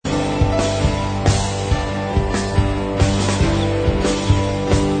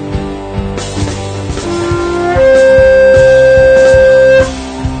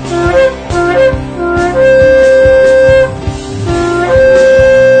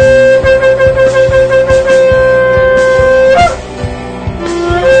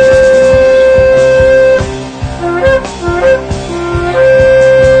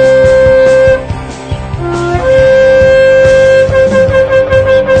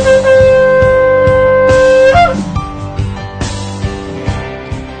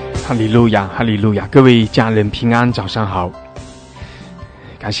路亚，哈利路亚！各位家人平安，早上好。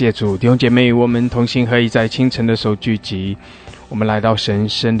感谢主，弟兄姐妹，我们同心合意在清晨的时候聚集，我们来到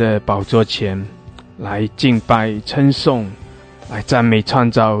神的宝座前，来敬拜称颂，来赞美创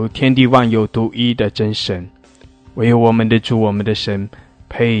造天地万有独一的真神。唯有我们的主，我们的神，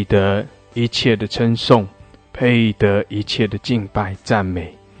配得一切的称颂，配得一切的敬拜赞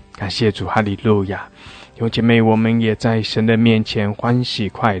美。感谢主，哈利路亚！弟兄姐妹，我们也在神的面前欢喜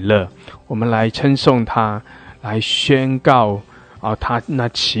快乐，我们来称颂他，来宣告他那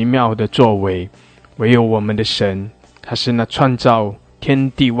奇妙的作为。唯有我们的神，他是那创造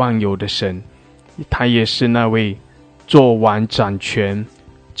天地万有的神，他也是那位做完掌权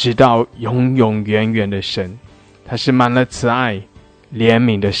直到永永远远的神，他是满了慈爱怜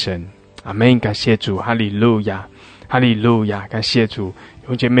悯的神。阿们！感谢主，哈利路亚，哈利路亚！感谢主，弟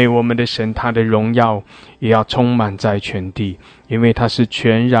兄姐妹，我们的神，他的荣耀也要充满在全地，因为他是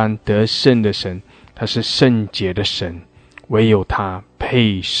全然得胜的神，他是圣洁的神，唯有他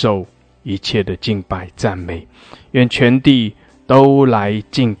配受一切的敬拜赞美。愿全地都来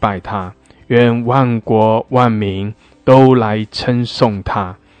敬拜他，愿万国万民都来称颂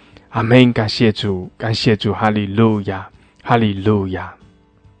他。阿们！感谢主，感谢主，哈利路亚，哈利路亚！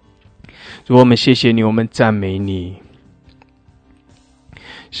主，我们谢谢你，我们赞美你。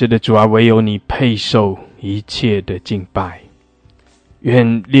是的，主啊，唯有你配受一切的敬拜。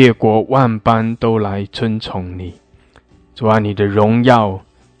愿列国万邦都来尊崇你。主啊，你的荣耀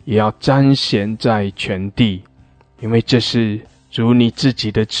也要彰显在全地，因为这是主你自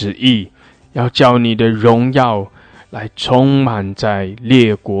己的旨意，要叫你的荣耀来充满在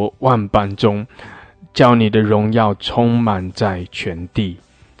列国万邦中，叫你的荣耀充满在全地。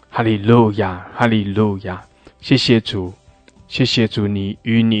哈利路亚，哈利路亚！谢谢主，谢谢主，你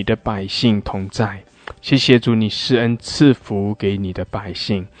与你的百姓同在。谢谢主，你施恩赐福给你的百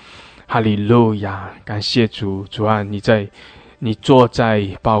姓。哈利路亚！感谢主，主啊，你坐在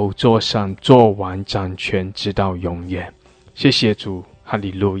宝座上，做完掌权直到永远。谢谢主，哈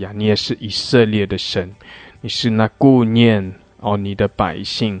利路亚！你也是以色列的神，你是那顾念你的百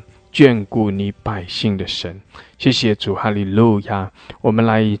姓，眷顾你百姓的神。谢谢主，哈利路亚！我们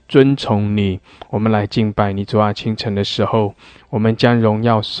来尊崇你，我们来敬拜你。主啊，清晨的时候，我们将荣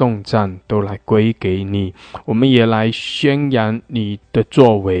耀颂赞都来归给你，我们也来宣扬你的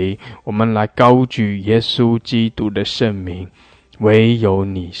作为，我们来高举耶稣基督的圣名。唯有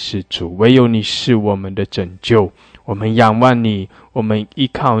你是主，唯有你是我们的拯救。我们仰望你，我们依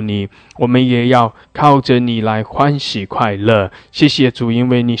靠你，我们也要靠着你来欢喜快乐。谢谢主，因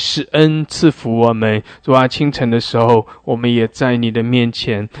为你施恩赐福我们。主啊，清晨的时候，我们也在你的面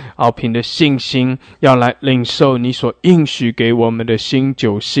前，凭着信心要来领受你所应许给我们的新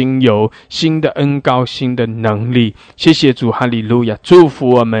酒新油，新的恩膏，新的能力。谢谢主，哈利路亚！祝福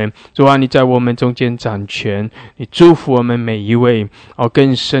我们。主啊，你在我们中间掌权，你祝福我们每一位，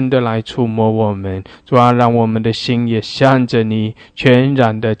更深的来触摸我们。主啊，让我们的心也向着你全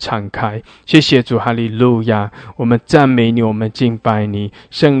然的敞开。谢谢主，哈利路亚！我们赞美你，我们敬拜你，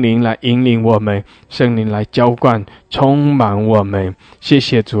圣灵来引领我们，圣灵来浇灌充满我们。谢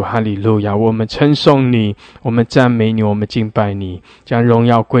谢主，哈利路亚！我们称颂你，我们赞美你，我们敬拜你，将荣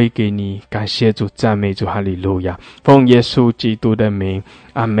耀归给你。感谢主，赞美主，哈利路亚！奉耶稣基督的名，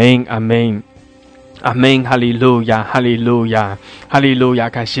阿们，阿们，阿们！哈利路亚，哈利路亚，哈利路亚！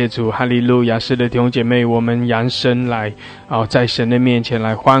感谢主，哈利路亚！是的，弟兄姐妹，我们扬声来在神的面前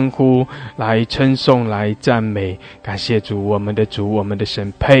来欢呼，来称颂，来赞美。感谢主，我们的主，我们的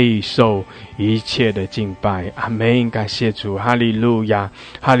神配受一切的敬拜。阿们！感谢主，哈利路亚，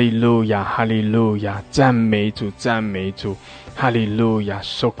哈利路亚，哈利路亚！赞美主，赞美主！哈利路亚！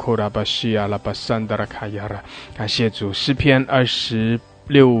感谢主，诗篇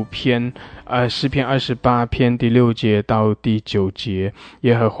26篇诗篇28篇第6节到第9节，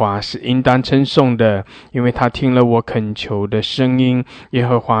耶和华是应当称颂的，因为他听了我恳求的声音。耶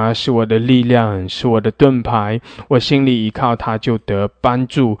和华是我的力量，是我的盾牌，我心里依靠他就得帮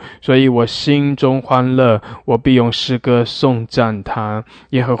助，所以我心中欢乐，我必用诗歌颂赞他。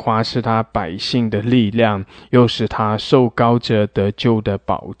耶和华是他百姓的力量，又是他受膏者得救的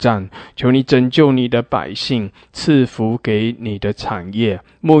保障。求你拯救你的百姓，赐福给你的产业，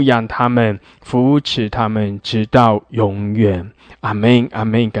牧养他们，扶持他们直到永远。阿们，阿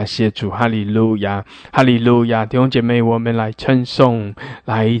们，感谢主，哈利路亚，哈利路亚。弟兄姐妹，我们来称颂，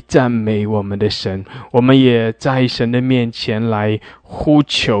来赞美我们的神，我们也在神的面前来呼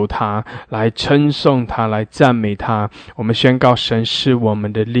求他，来称颂他，来赞美他。我们宣告神是我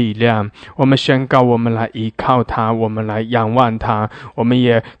们的力量，我们宣告我们来依靠他，我们来仰望他，我们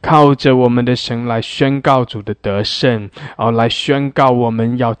也靠着我们的神来宣告主的得胜，来宣告我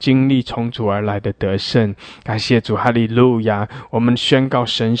们要经历从主而来的得胜。感谢主，哈利路亚。我们宣告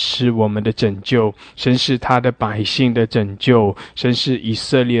神是我们的拯救，神是他的百姓的拯救，神是以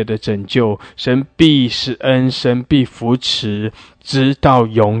色列的拯救，神必施恩，神必扶持直到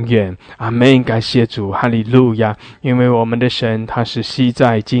永远。阿们，感谢主，哈利路亚。因为我们的神他是昔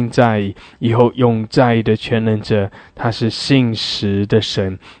在今在以后永在的全能者，他是信实的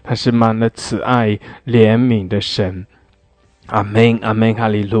神，他是满了慈爱怜悯的神。阿们，阿们，哈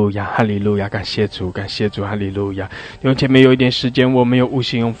利路亚，哈利路亚，感谢主，感谢主，哈利路亚。因为前面有一点时间，我们有悟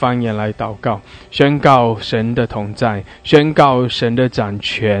性用方言来祷告，宣告神的同在，宣告神的掌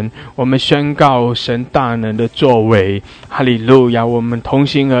权，我们宣告神大能的作为。哈利路亚，我们同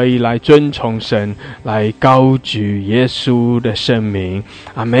心合意来尊崇神，来高举耶稣的圣名。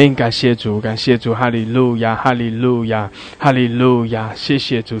阿们，感谢主，感谢主，哈利路亚，哈利路亚，哈利路亚。谢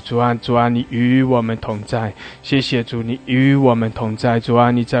谢主，主啊，主啊，你与我们同在。谢谢主，你与我们同在。主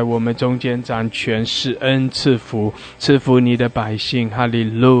啊，你在我们中间掌权，施恩赐福，赐福你的百姓。哈利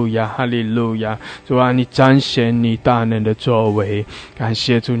路亚，哈利路亚。主啊，你彰显你大能的作为。感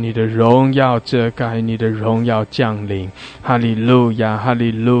谢主，你的荣耀遮盖，你的荣耀降临。哈利路亚，哈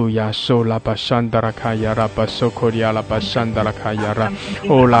利路亚。苏拉巴山达拉卡亚拉巴苏库里亚拉巴山达拉卡亚拉，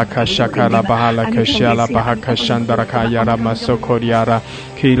欧拉卡沙卡拉巴哈拉卡西亚拉巴哈卡山达拉卡亚拉马苏库里亚拉，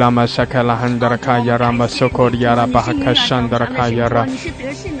基拉马沙卡拉汉达拉卡亚拉马苏库里亚拉巴哈卡山达拉卡亚拉。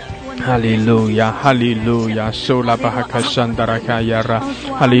哈利路亚，哈利路亚，苏拉巴哈卡山达拉卡亚拉，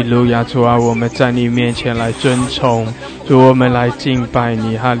哈利路亚。主啊，我们在你面前来尊崇，主，我们来敬拜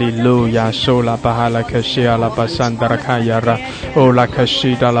你。哈利路亚，苏拉巴哈拉卡西亚拉巴山达拉卡亚拉，欧拉卡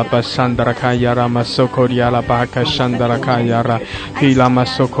西达拉巴山达拉卡亚拉马苏库里亚拉巴哈卡山达拉卡亚拉，基拉马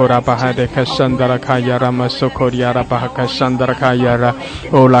苏库拉巴哈的卡山达拉卡亚拉马苏库里亚拉巴哈卡山达拉卡亚拉，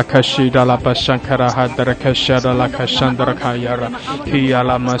欧拉卡西达拉巴山卡拉哈达拉卡西亚拉卡山达拉卡亚拉，基亚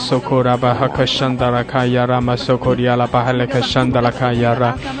拉马苏库Rabaha Kashandala Kayara Masokoriala Bahala Kashandala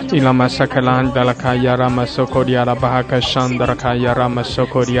Kayara Ilama Sakalandala Kayara Masokoriala Baha Kashandara Kayara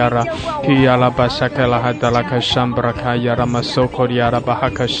Masokoriara Kiala Basakala Hadala Kashambra Kayara Masokoriara Baha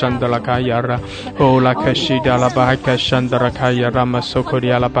Kashandala Kayara Ola Kashidala Baha Kashandara Kayara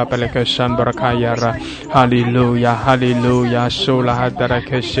Masokoriala Babala Kashambra Kayara. Hallelujah, Hallelujah. Sola Hadara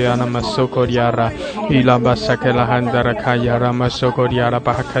Kashiana Masokoriara Ilama Sakala Handara Kayara Masokoriara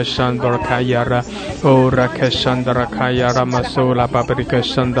Baha Kashandara Kayara, Ora Kashandara Kayara, Masola Babrika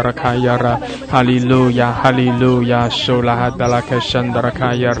Shandara Kayara, Hallelujah, Hallelujah, Sola Hadala Kashandara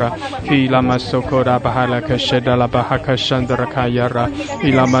Kayara, Hila Masokora Bahala Kashedala Bahaka Shandara Kayara,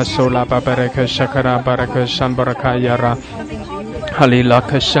 Hila Masola Babaraka Shakara Baraka Shambara Kayara. Halila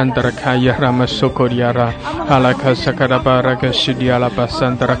Kashandra Kayara Masokoriara, Halaka Sakarabara Kashidiala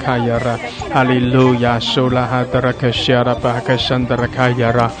Basandra Kayara, Hallelujah, Sola Hadara Kashiara Bahaka Shandra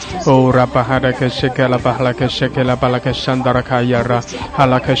Kayara, Ora Bahara Kashikala Bahalaka Shekela Balaka Shandra Kayara,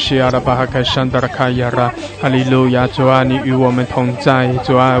 Halaka Shiara Bahaka Shandra Kayara, Hallelujah, 主啊，你与我们同在，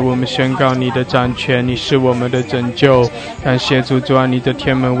主啊，我们宣告你的掌权，你是我们的拯救。感谢主，主啊，你的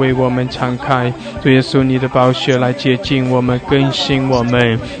天门为我们敞开，主耶稣，你的宝血来洁净我们，更新我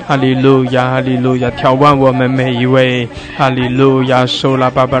们。哈利路亚，哈利路亚，眺望我们每一位。哈利路亚，苏拉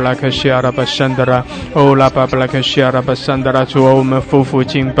巴巴拉克西阿拉巴山德拉，欧拉巴巴拉克西阿拉巴山德拉，主啊，我们夫妇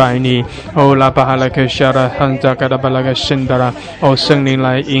敬拜你。欧拉巴哈拉克西阿拉汉扎嘎达巴拉克山德拉，哦，圣灵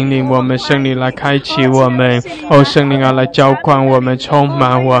来引领我们，圣灵来开启我们，哦，圣灵啊，来浇灌我们，充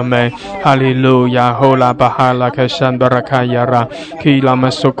满我们。哈利路亚，欧拉巴哈拉克山德拉卡亚拉，基拉马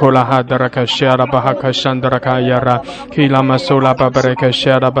苏库拉哈德拉克西阿拉巴哈克山德拉卡亚拉，基拉马苏拉巴巴拉克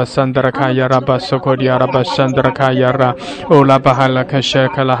西阿拉巴山德拉卡亚拉巴苏库里阿拉巴山德拉卡亚拉，欧拉巴哈拉克西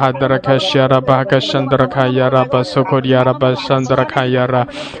卡拉哈德拉克西阿拉巴哈克山德拉卡亚拉巴苏库里阿拉巴山德拉卡亚拉，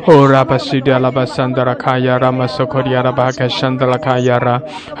欧拉巴西迪阿拉巴山德拉卡亚拉马苏库里阿拉巴哈克山德拉卡亚拉，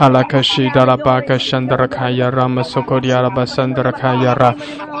哈拉克西达拉巴哈克山德拉卡亚拉马苏库里阿拉巴山德拉卡亚拉。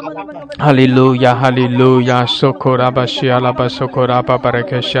哈利路亚，哈利路亚，索库拉巴西亚拉巴索库拉巴巴拉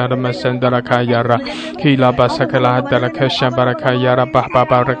克夏拉马森德拉卡亚拉，基拉巴萨克拉德拉克夏巴拉卡亚拉巴巴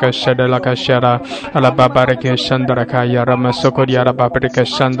巴拉克夏德拉卡夏拉，阿拉巴巴拉克山德拉卡亚拉马索库亚拉巴巴拉克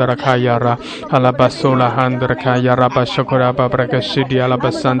山德拉卡亚拉，阿拉巴苏拉汉德拉卡亚拉巴索库拉巴巴拉克西迪阿拉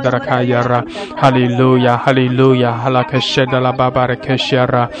巴山德拉卡亚拉，哈利路亚，哈利路亚，哈拉克夏德拉巴巴拉克夏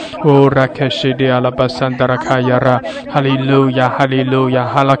拉，乌拉克西迪阿拉巴山德拉卡亚拉，哈利路亚，哈利路亚，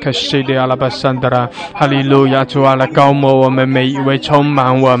哈拉克西迪阿拉巴山德拉，哈利路亚，主啊来高摩我们每一位，充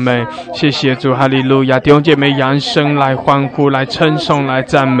满我们，谢谢主，哈利路亚，弟兄姐妹扬声来欢呼，来称颂，来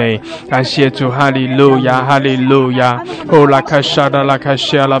赞美，感谢主，哈利路亚，哈利路亚，哦拉卡沙达拉卡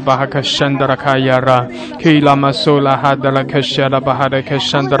西阿拉巴哈卡山德拉卡亚拉，希拉马苏拉哈德拉卡西阿拉巴哈德卡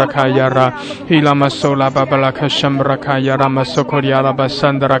山德拉卡亚拉，希拉马苏拉巴巴拉卡山德拉卡亚拉马苏库里阿拉巴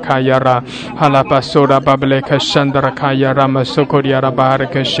山德拉卡亚拉，哈拉巴苏拉巴巴拉卡山德拉卡亚拉马苏库里阿拉巴哈德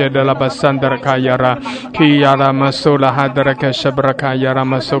卡西德拉巴山德拉卡亚拉，希亚拉马苏拉哈德拉卡什布拉卡亚拉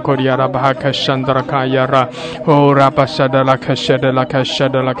马苏库里阿拉巴哈卡山德拉卡亚拉，哦拉巴沙德拉卡西德拉卡西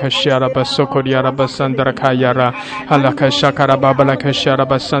德拉卡西阿拉巴苏库里阿拉巴山德拉卡亚拉，哈拉卡沙卡拉巴巴拉卡西阿拉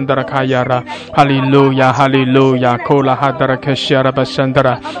巴山德拉卡亚拉，哈利路亚，哈利路亚，库拉哈德拉卡西阿拉巴山德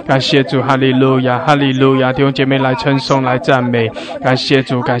拉，感谢主，哈利路亚，哈利路亚，弟兄姐妹来称颂，来赞美，感谢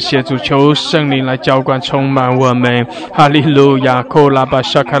主，感谢主，求圣灵来浇灌充满我们，哈利路亚，库拉巴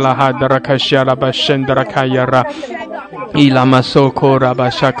沙卡拉哈德拉卡西阿拉巴山德拉卡亚拉。伊拉马索库拉巴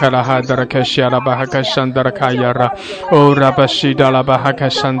沙卡拉哈德拉卡西阿拉巴哈卡山德拉卡亚拉，哦拉巴西达拉巴哈卡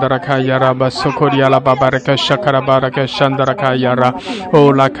山德拉卡亚拉巴索库里阿拉巴巴拉卡沙卡拉巴拉卡山德拉卡亚拉，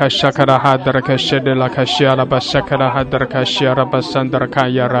哦拉卡沙卡拉哈德拉卡西德拉卡西阿拉巴沙卡拉哈德拉卡西阿拉巴山德拉卡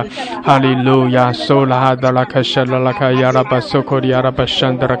亚拉，哈利路亚，索拉哈德拉卡西拉拉卡亚拉巴索库里阿拉巴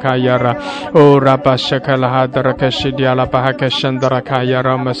山德拉卡亚拉，哦拉巴沙卡拉哈德拉卡西迪阿拉巴哈卡山德拉卡亚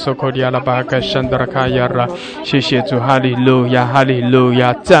拉马索库里阿拉巴哈卡山德拉卡亚拉，谢谢主，哈利路亚，哈利路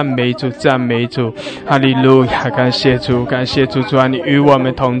亚，赞美主，赞美主，哈利路亚，感谢主，感谢主，主啊，你与我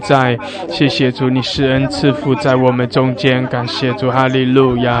们同在，谢谢主，你施恩赐福在我们中间，感谢主，哈利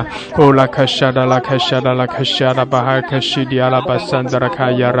路亚。哦拉卡沙达拉卡沙达拉卡沙达巴哈卡西迪阿拉巴山德拉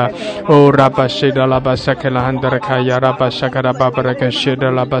卡亚拉，哦拉巴西达拉巴萨克拉汉德拉卡亚拉巴沙卡拉巴巴拉卡西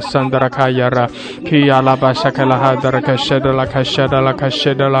达拉巴山德拉卡亚拉，基阿拉巴萨克拉哈德拉卡西达拉卡沙达拉卡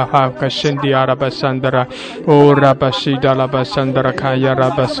西达拉哈卡辛迪阿拉巴山德拉，哦拉巴西达拉巴山德拉卡亚拉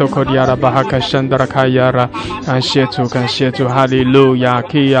巴索库里阿拉巴哈卡山德拉卡亚拉，感谢主，感谢主，哈利路亚，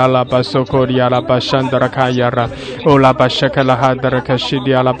基阿拉巴索库里阿拉巴山德拉卡亚拉，哦拉巴沙克拉哈德拉卡西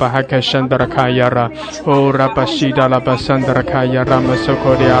迪阿拉巴哈卡山德拉卡亚拉，哦拉巴西达拉巴山德拉卡亚拉马索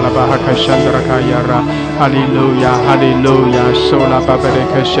库里阿拉巴哈卡山德拉卡亚拉，哈利路亚，哈利路亚，索拉巴巴雷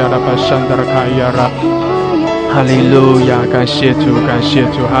卡西阿拉巴山德拉卡亚拉。哈利路亚，感谢主，感谢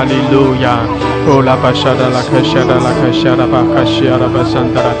主，哈利路亚。哦拉巴沙达拉卡沙达拉卡沙达巴卡西阿拉巴山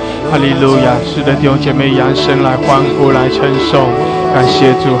达拉，哈利路亚。是的，弟兄姐妹扬声来欢呼，来称颂，感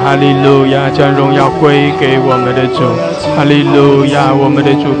谢主，哈利路亚，将荣耀归给我们的主，哈利路亚，我们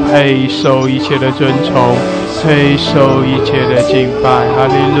的主配受一切的尊崇，配受一切的敬拜，哈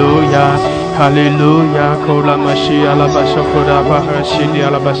利路亚。哈利路亚，库拉马西阿拉巴索库拉巴哈西迪阿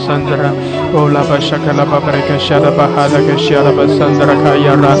拉巴山德拉，哦拉巴沙卡拉巴巴拉卡西阿拉巴哈拉卡西阿拉巴山德拉卡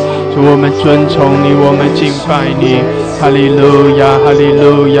亚拉，主我们尊崇你，我们敬拜你，哈利路亚，哈利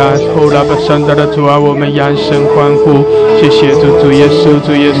路亚，哦拉巴山德拉，主啊，我们扬声欢呼，谢谢主，主耶稣，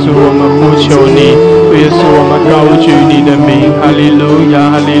主耶稣，我们呼求你，主耶稣，我们高举你的名，哈利路亚，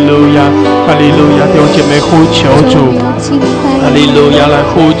哈利路亚，哈利路亚，弟兄姐妹呼求主，哈利路亚，来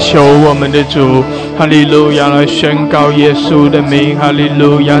呼求我们的主，哈利路亚，来宣告耶稣的名，哈利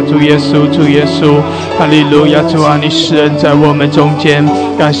路亚，主耶稣，主耶稣，哈利路亚，主啊，你施恩在我们中间，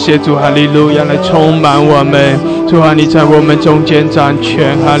感谢主，哈利路亚，来充满我们，主啊，你在我们中间掌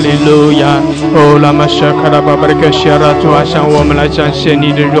权，哈利路亚，哦拉玛沙卡拉巴巴的克西拉，主啊，向我们来展现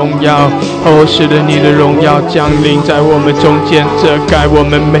你的荣耀，哦，是的，你的荣耀降临在我们中间，遮盖我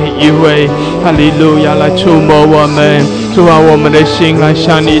们每一位，哈利路亚，来触摸我们，主啊，我们的心来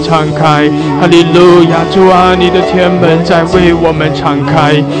向你敞开，哈利路亚，主啊，你的天门在为我们敞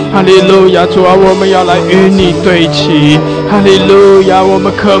开，哈利路亚，主啊，我们要来与你对齐，哈利路亚，我们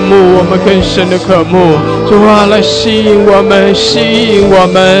渴慕，我们更深的渴慕，主啊，来吸引我们，吸引我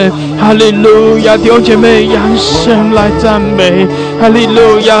们，哈利路亚，弟兄姐妹扬声来赞美，哈利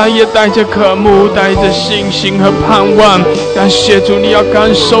路亚，也带着渴慕，带带着信心和盼望。感谢主，你要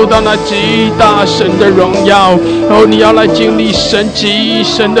感受到那极大神的荣耀，你要来经历神极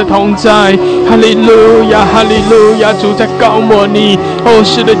神的同在。哈利路亚，哈利路亚，主在高摩你，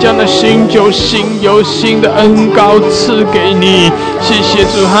是的，将那新酒新油新的恩膏赐给你。谢谢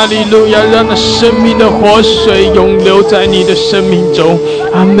主，哈利路亚，让那生命的活水永留在你的生命中。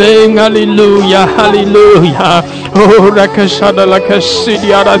阿门，哈利路亚，哈利路亚。拉克沙的拉克西利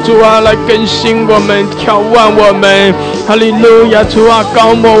亚的主啊，来更新我们，眺望我们。哈利路亚，主啊，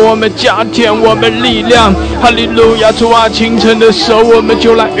高摩我们，加添我们力量。哈利路亚，主啊，清晨的时候我们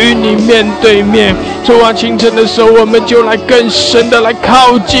就来与你面对面。主啊，清晨的时候我们就来更深的来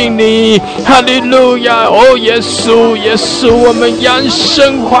靠近你。哈利路亚，耶稣，耶稣，我们扬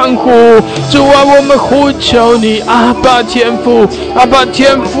声欢呼。主啊，我们呼求你，阿爸天父，阿爸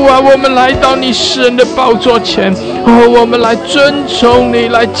天父啊，我们来到你施恩的宝座前，我们来尊崇你，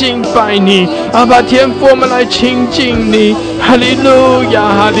来敬拜你。阿爸天父，我们来亲近你。哈利路亚，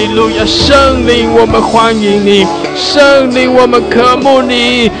哈利路亚，圣灵，我们欢迎你，圣灵，我们渴慕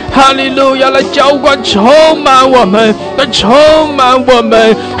你。哈利路亚，来浇灌充满我们，来充满我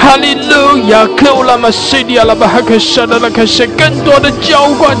们。哈利路亚，克拉玛西利亚拉巴哈克沙的拉克西，更多的浇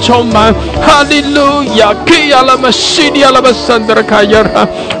灌充满。哈利路亚，克亚拉玛西利亚拉巴桑德拉卡亚拉，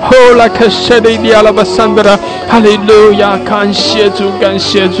后拉克西利亚拉巴桑德拉。哈利路亚，感谢主，感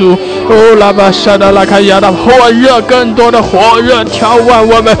谢主。拉巴沙的拉卡亚拉，火热，更多的火热眺望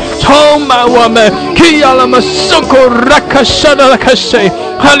我们，充满我们。克亚拉玛苏库拉卡沙的拉克西。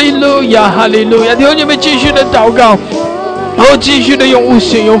哈利路亚，哈利路亚！弟兄姐妹继续的祷告，继续的用悟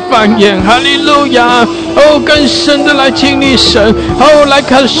性、用方言，哈利路亚！更深的来经历神，来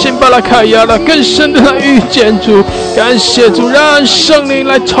看新巴拉卡亚了，更深的来遇见主。感谢主，让圣灵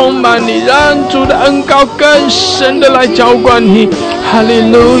来充满你，让主的恩膏更深的来浇灌你。哈利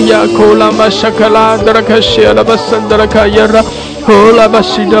路亚！库拉玛沙卡拉德拉卡西亚拉巴森德拉卡亚拉。la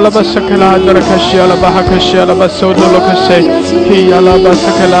basida la basakala dara kashia la bahakashia la basodo la kashe hiya la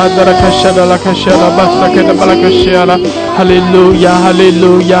basakala dara kashia la kashia la basakala balakashia la hallelujah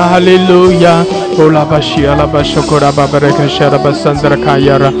hallelujah hallelujah ola bashia la bashokora babarakashia la basandra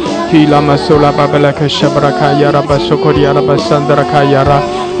kayara hila masola babalakashia barakayara basokoria la basandra kayara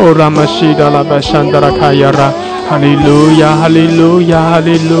ora masida la basandra kayara hallelujah hallelujah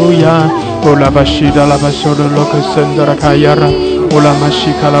hallelujah ola bashida la basodo la kasandra kayara ola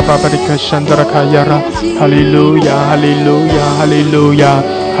mashika la babarika shandra kayara hallelujah hallelujah hallelujah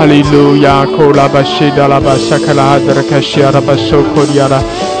hallelujah kola bashida la basakala hadra kashara basokoriara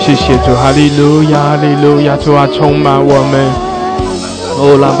谢谢主 hallelujah hallelujah 主啊充满我们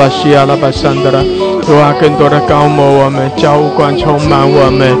ola bashia la basandra 主啊更多的高摩我们浇灌充满我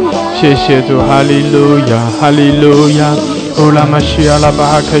们谢谢主 hallelujah hallelujah Ola Mashiach la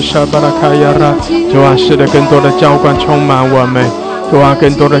bahakasha barakayara 主啊是的更多的浇灌充满我们主啊更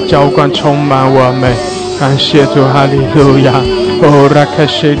多的浇灌充满我们感谢主哈利路亚 Ora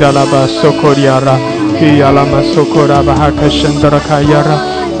kashida la basokoriara Hiya la masokora bahakashandra kayara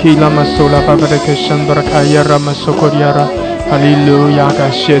Hila masola babarakashandra kayara masokoriara 哈利路亚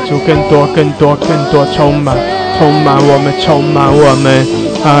感谢主更多更多更多充满我们充满我们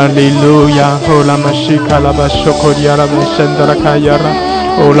哈利路亚哦拉玛西卡拉巴索科迪亚拉本圣德拉卡亚拉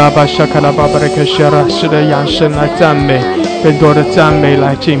哦拉巴沙卡拉巴巴雷克西亚拉是的扬声来赞美更多的赞美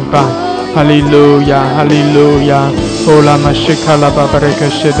来敬拜哈利路亚哈利路亚哦拉玛西卡拉巴巴雷克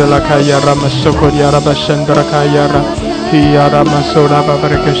西德拉卡亚拉马索科迪亚拉巴圣德拉卡亚拉希亚拉马索拉巴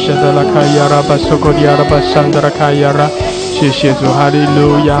巴雷克西德拉卡亚拉巴索科迪亚拉巴圣德拉卡亚拉谢谢主哈利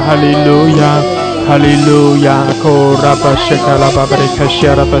路亚哈利路亚哈利路亚，哦，拉巴谢卡拉巴巴雷卡西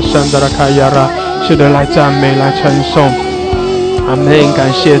亚拉巴山德拉卡亚拉，是的，来赞美，来称颂，阿门，感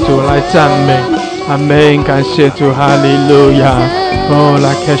谢主，来赞美，阿门，感谢主，哈利路亚，哦，拉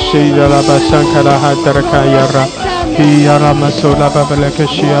卡西亚拉巴山卡拉哈德拉卡亚拉，希亚拉马索拉巴巴雷卡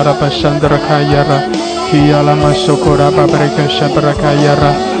西亚拉巴山德拉卡亚拉，希亚拉马索库拉巴巴雷卡西亚巴拉卡亚拉，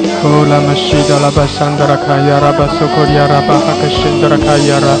哦，拉马西达拉巴山德拉卡亚拉巴索库亚拉巴哈卡西德拉卡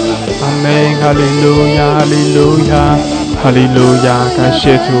亚拉。阿门，哈利路亚，哈利路亚，哈利路亚！感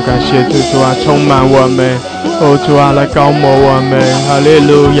谢主，感谢主，主啊，充满我们，哦，主啊，来高摩我们，哈利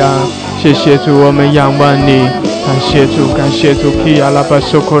路亚！谢谢主，我们仰望你，感谢主，感谢主，基亚拉巴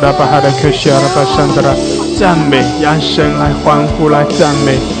苏库拉巴哈的克西亚拉巴桑德拉，赞美，扬声来欢呼，来赞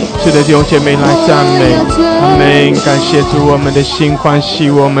美，是的，弟兄姐妹来赞美，阿门！感谢主，我们的心欢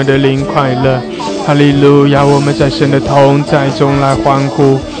喜，我们的灵快乐，哈利路亚！我们在神的同在中来欢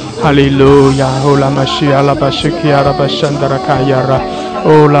呼。哈利路亚，哦拉玛西亚拉巴西基亚拉巴山德拉卡亚拉，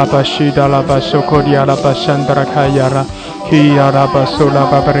哦拉巴西达拉巴索科迪亚拉巴山德拉卡亚拉， Kiara basola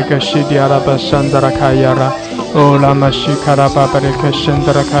babareka shidiara basandara kayara. Ola mashikara babareka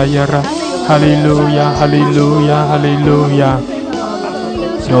shandara kayara. Hallelujah, hallelujah, hallelujah.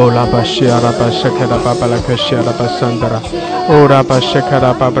 Ola bashiara bashakara babalaka shiara basandara. Ora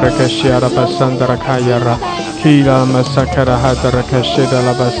bashakara babareka shiara basandara kayara. Kila masakara hadara kashida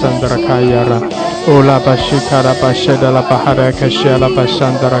la basandara kayara. Ola bashikara bashida la bahara kashiara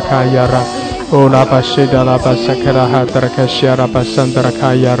basandara kayara. Ola bashida la basakara hadara kashiara basandara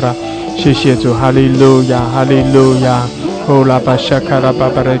kayara. 谢谢主，哈利路亚，哈利路亚。Ola bashakara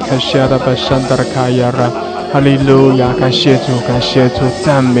babareka shiara basandara kayara。哈利路亚，感谢主，感谢主，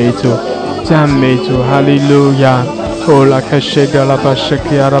赞美主，赞美主，哈利路亚。Ola kashida la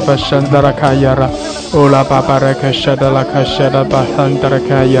bashakiara basandara kayara. Ola babareka shada la kashada basandara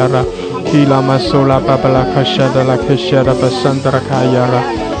kayara. Kila masola babala kashada la kashada basandara kayara.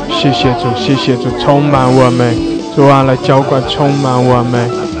 谢谢主，谢谢主，充满我们，主啊，来浇灌，充满我们，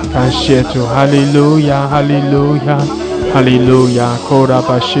感谢主，哈利路亚，哈利路亚，哈利路亚。Kora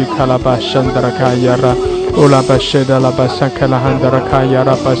bashikala basandara kayara. Ola basheda la basakala handara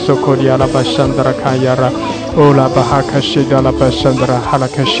kayara basokoria la basandara kayara. Ola bahaka sheda la basandara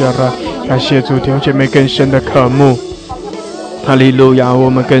halakashara. 感谢主，弟兄姐妹更深的渴慕，哈利路亚，我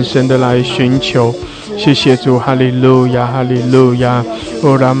们更深的来寻求。谢谢主，哈利路亚，哈利路亚。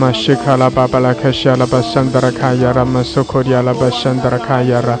Ola mashikala babala kashala basandara kayara masokoria la basandara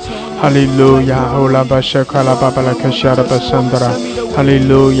kayara. 哈利路亚。Ola bashikala babala kashala basandara。哈利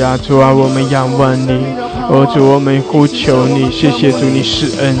路亚，主啊，我们仰望你，主，我们呼求你，谢谢主，你施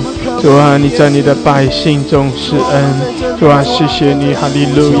恩，主啊，你在你的百姓中施恩，主啊，谢谢你，哈利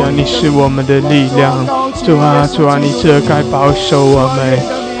路亚，你是我们的力量，主啊，主啊，你遮盖保守我们，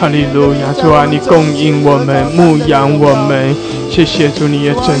哈利路亚，主啊，你供应我们，牧养我们，谢谢主，你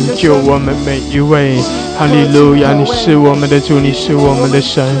也拯救我们每一位，哈利路亚，你是我们的主，你是我们的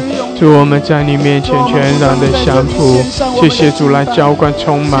神，主，我们在你面前全然的降服，谢谢主来浇灌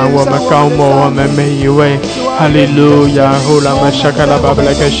充满我们，高摩我们每一位，哈利路亚。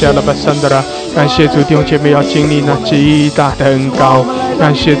感谢主，弟兄姐妹要经历那极大的恩膏，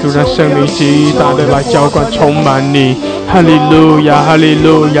感谢主让圣灵极大的来浇灌充满你，哈利路亚，哈利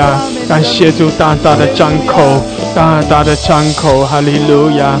路亚。感谢主大大的张口，大大的张口，哈利路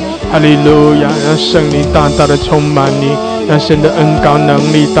亚，哈利路亚，让圣灵大大的充满你，让神的恩膏能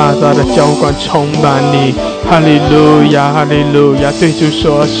力大大的浇灌充满你，哈利路亚，哈利路亚。对主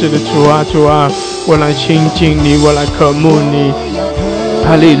说，是的，主啊，主啊，我来亲近你，我来渴慕你，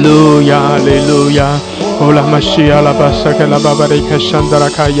哈利路亚，哈利路亚。欧拉玛西亚拉巴萨克拉巴巴的克山德拉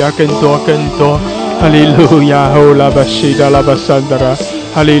卡亚，更多更多，哈利路亚。欧拉巴西达拉巴山德拉，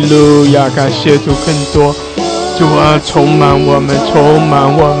哈利路亚。感谢主，更多，主啊，充满我们，充满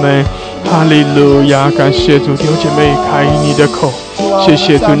我们，哈利路亚。感谢主，弟兄姐妹，开你的口，谢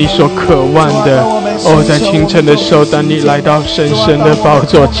谢主，你所渴望的，在清晨的时候，当你来到神圣的宝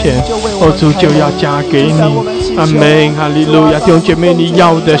座前，主就要加给你，阿门，哈利路亚。弟兄姐妹，你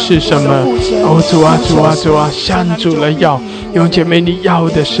要的是什么？主啊，主啊，主啊，向主了要。弟兄姐妹，你要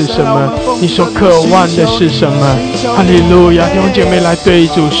的是什么？你所渴望的是什么？哈利路亚。弟兄姐妹，来对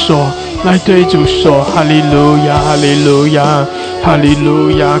主说，来对主说，哈利路亚，哈利路亚，哈利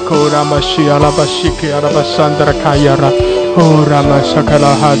路亚。Kora mashiya la bashiki ala basandra kayara. Ora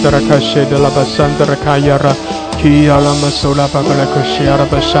masakala hadra kasheda la basandra kayara. Kia la masola babala kashera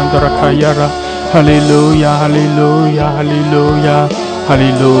basandra kayara. Hallelujah, hallelujah, hallelujah,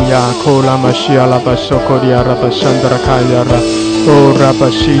 hallelujah. Kola mashiya la basokoria la basandra kayara. Ora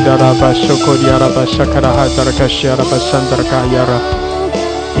bashida la basokoria la basakara hadra kashera basandra kayara.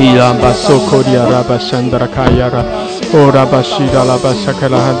 Ila basokoria la basandra kayara. Ora bashida la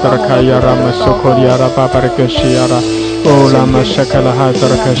basakala hadra kayara masokoria la babarakashira. Ola mashakala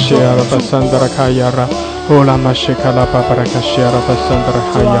hadra kashira basandra kayara. Ola mashakala babarakashira basandra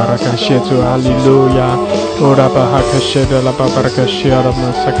kayara. 感谢主，哈利路亚。Ora bahakashira la babarakashira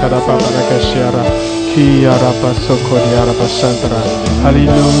masakala babarakashira. Kiara basokoria la basandra.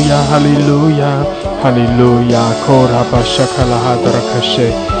 Hallelujah, hallelujah, hallelujah. Kora bashakala hadra kashe.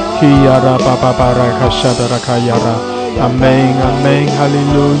 Kiara babarakashira kayara. 阿门，阿门，哈利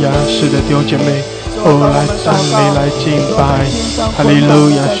路亚。是的，弟兄姐妹，来赞美，来敬拜，哈利路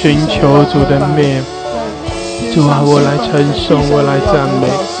亚，寻求主的面。主啊，我来称颂，我来赞美，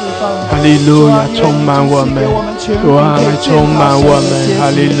哈利路亚，充满我们，主啊，来充满我们，哈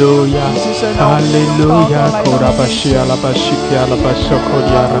利路亚，哈利路亚。Kora bashia la bashikia la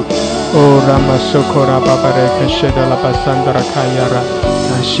basokoria. Ora masokora babareka sheda la basandra kayara.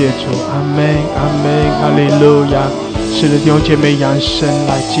 感谢主，阿门，阿门，哈利路亚。是的，弟兄姐妹，扬声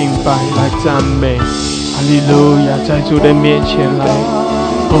来敬拜，来赞美，哈哈利路亚，在主的面前来，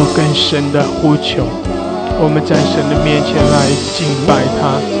跟神的呼求，我们在神的面前来敬拜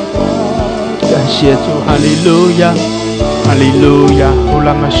他，感谢主，哈利路亚，哈利路亚，乌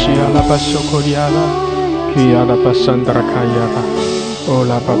拉玛西亚拉巴索科利亚拉，基亚拉巴桑达拉卡亚拉，乌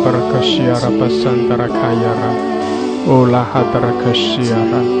拉巴巴拉卡西亚拉巴桑达拉卡亚拉，乌拉哈达拉卡西亚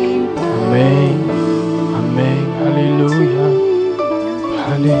拉，阿门，阿门，哈利路亚，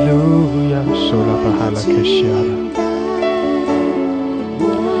哈利路亚，苏拉巴哈拉卡西亚拉。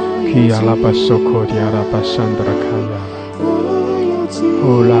基亚拉巴索科迪亚拉巴桑德拉卡亚拉，乌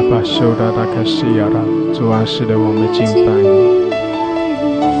拉巴苏达达卡西亚拉，主啊，是的，我们敬拜你，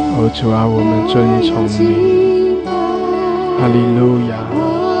主啊，我们尊崇你，哈利路亚，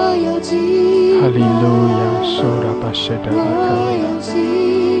哈利路亚，苏拉巴谢达拉卡亚，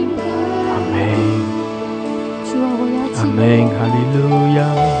阿门，阿门，哈利路亚，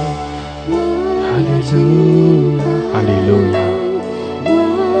哈利路亚，哈利路亚。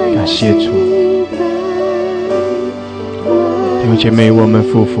感谢主，弟兄姐妹，我们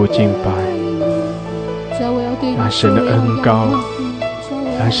夫妇敬拜，让神的恩膏，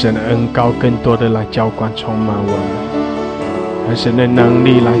让神的恩膏更多的来浇灌充满我们，让神的能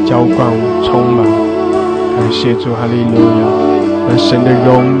力来浇灌充满。感谢主，哈利路亚，让神的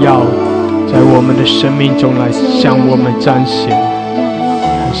荣耀在我们的生命中来向我们彰显。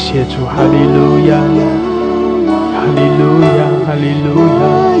感谢主，哈利路亚，哈利路亚，哈利路亚。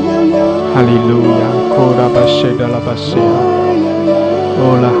哈利路亚，库拉巴谢达拉巴谢亚，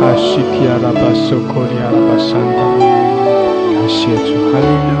欧拉哈西基亚拉巴索科利亚拉巴桑达，感谢主，哈利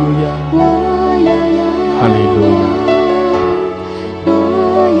路亚，哈利路亚，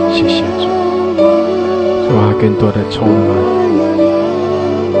谢谢主，主啊，更多的充满，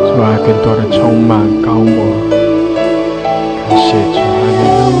主啊，更多的充满高我，感谢主，哈利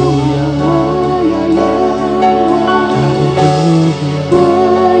路亚，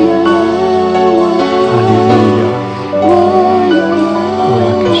哈利路亚。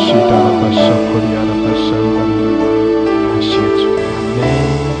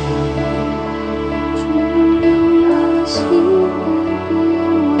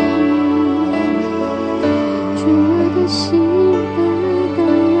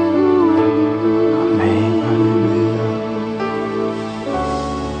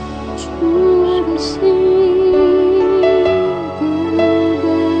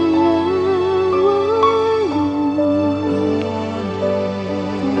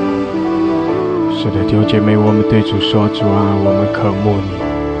弟兄姐妹，我们对主说：主啊，我们渴慕你；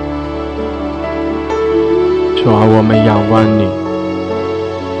主啊，我们仰望你。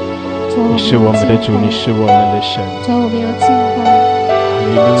你是我们的主，你是我们的神。主啊，我们要敬拜，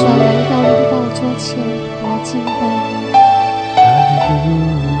主啊，来到你的宝座前来敬拜。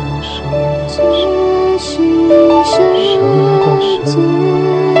这是圣洁之地。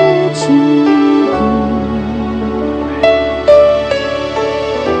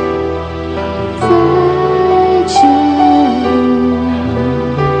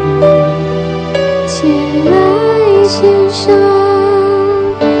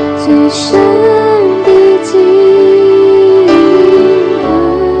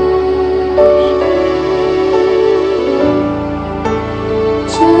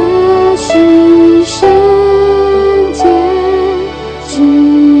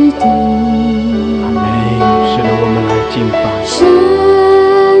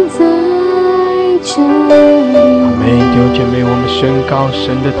宣告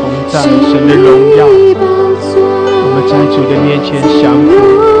神的同在，神的荣耀，我们在主的面前降服，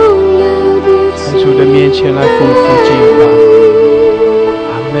在主的面前来匍匐敬拜。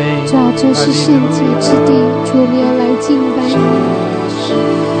阿们。主啊，这是圣洁之地，主，我们要来敬拜你，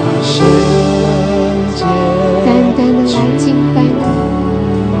单单的来敬拜你。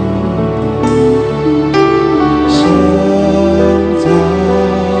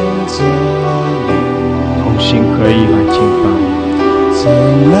同心合意来敬拜。前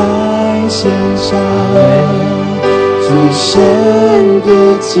来献上最深的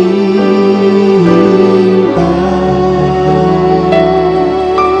敬拜，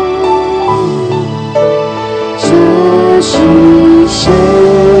这是圣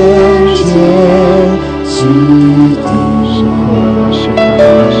洁之地，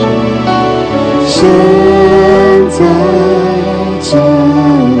神在这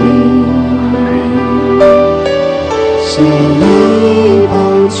里，谁你帮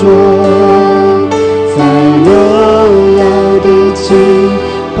助，在荣耀的敬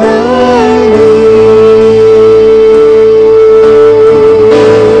拜里，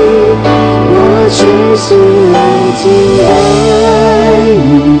我只是来敬拜你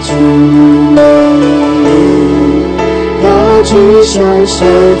主。举双手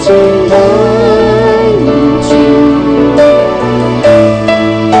敬拜你主，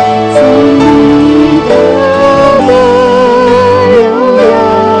在你的荣耀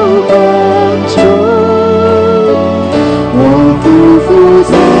光中，我匍匐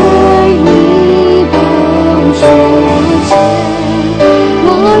在你宝座前，我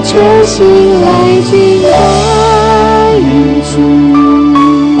全心来敬拜你主。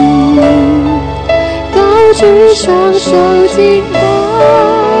举双手敬拜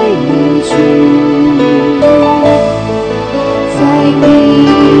你主，在你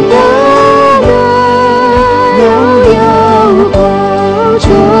的荣耀光中，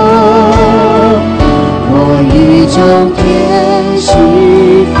我与众天使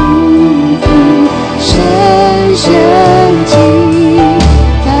匍匐，深深敬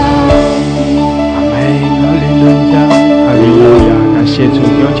拜你。阿门，哈利路亚，哈利路亚！感谢主，弟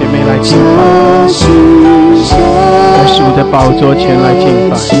兄姐妹来敬拜。在主的宝座前来敬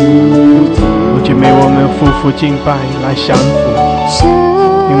拜，弟兄姐妹，我们夫妇敬拜来相扶，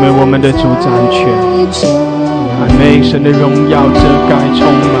因为我们的主掌权，阿门。神的荣耀遮盖充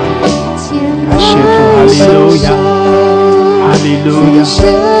满，感谢主，哈利路亚，哈利路亚，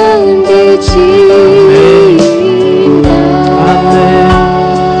阿门，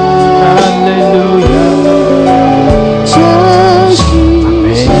哈利路亚。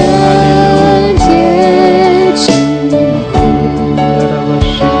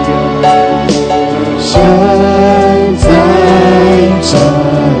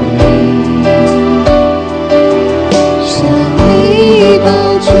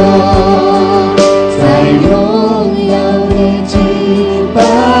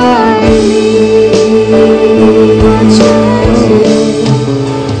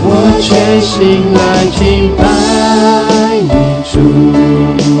心来敬拜你主，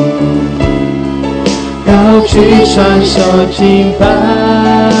高举双手敬拜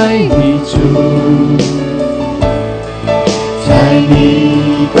你主，在你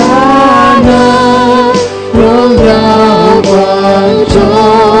大能荣耀光中，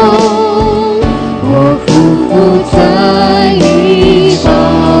我匍匐在你宝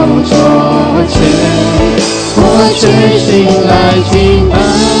座前，我全心来敬拜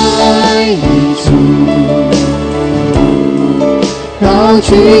你主，高举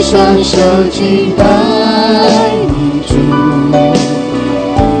双手敬拜你主，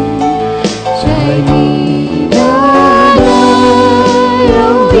在你的荣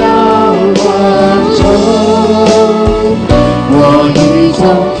耀光中，我与众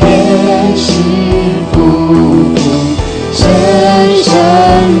天使匍匐，深深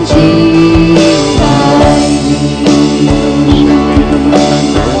敬拜你。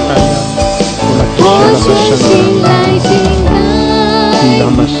我全心来敬拜，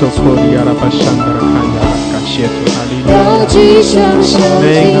感谢主，哈利路亚，高举双手敬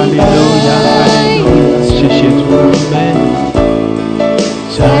拜，谢谢主，阿们。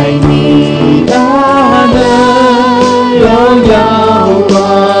在你大能荣耀光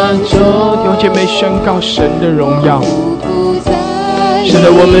中，弟兄姐妹宣告神的荣耀。是的，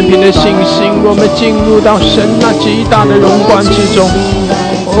我们凭着信心，我们进入到神那极大的荣光之中。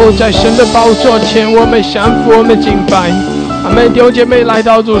在神的宝座前，我们降服，我们敬拜。阿们，弟兄姐妹来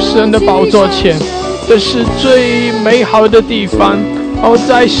到主神的宝座前，这是最美好的地方。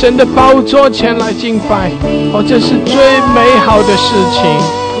在神的宝座前来敬拜，这是最美好的事情。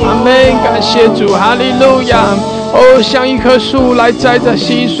阿们，感谢主，哈利路亚。像一棵树来栽在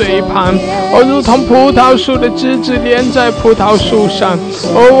溪水旁，如同葡萄树的枝子连在葡萄树上。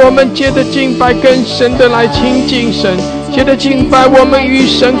我们借着敬拜更深的来亲近神，借着敬拜我们与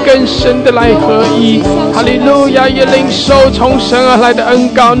神更深的来合一。哈利路亚，也领受从神而来的恩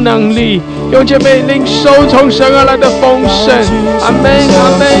膏能力，弟兄姐妹领受从神而来的丰盛。阿们，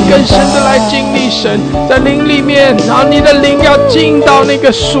阿们，更深的来经历神，在灵里面，然后你的灵要进到那个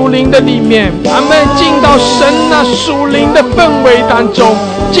属灵的里面。阿们，进到神那属灵的氛围当中，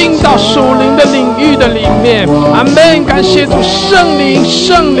进到属灵的领域的里面。阿们，感谢主，圣灵，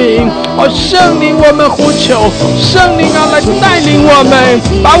圣灵，圣灵，我们呼求圣灵来带领我们，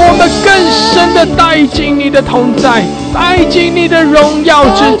把我们更深的带进你的同在，带进你的荣耀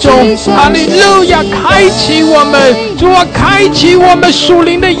之中。哈利路亚，开启我们，主啊，开启我们属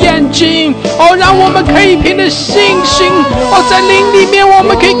灵的眼睛，让我们可以凭着信心，在灵里面我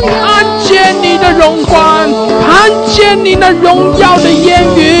们可以看见你的荣光，看见你那荣耀的言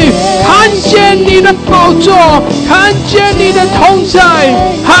语，看见你的宝座，看见你的同在。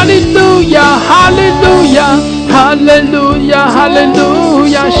哈利路亚，哈利路亚，哈利路亚，哈利路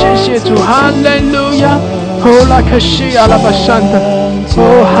亚，谢谢主，哈利路亚。拉克西亚拉巴山的，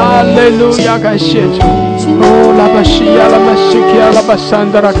哈利路亚，感谢主。哦，拉巴西亚，拉巴西基亚，拉巴桑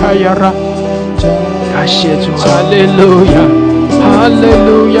德拉卡亚拉。感谢主，哈利路亚，哈利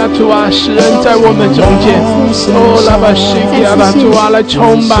路亚！主啊，使人在我们中间。哦，拉巴西基亚拉，主啊，来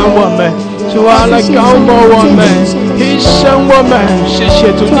充满我们，主啊，来高摩我们，提升我们。谢谢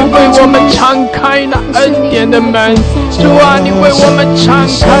主，你为我们敞开那恩典的门。主啊，你为我们敞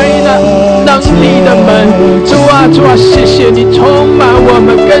开那能力的门。主啊，主啊，谢谢你充满我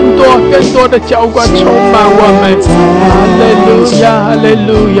们，更多的浇灌充满我们。哈利路亚，哈利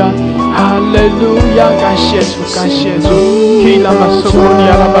路亚。哈利路亚，感谢主，感谢主。基拉巴苏库尼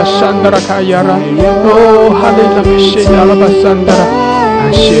亚拉巴山德拉卡亚拉，哦，哈利拉巴谢亚拉巴山德拉，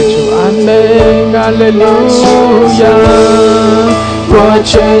感谢主，阿门，哈利路亚。我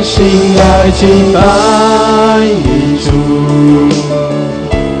全心来敬拜你主，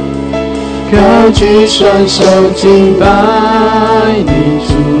高举双手敬拜你主，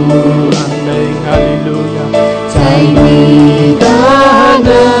阿门，哈利路亚。在你大能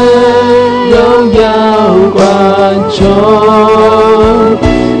荣耀观众，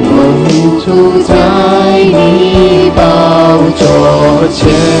我伏伏在你宝座前，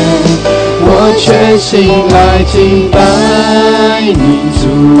我全心来敬拜你主，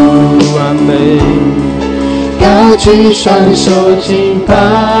阿们，高举双手敬拜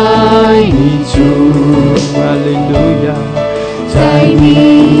你主，哈利路亚，在你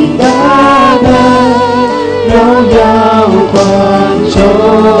大能荣耀观众，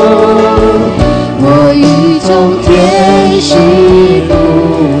我与众天使匍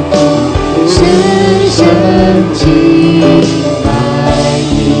匐，深深敬拜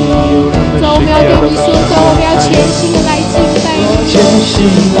你。主，我们要对你说，主，我们要全心的来敬拜你，全心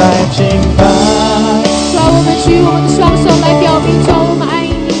来敬拜。主啊，我们举我们的双手来表明，主，我们爱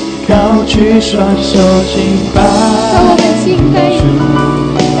你。高举双手敬拜，主，我们敬拜你。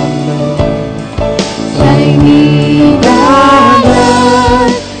在你大能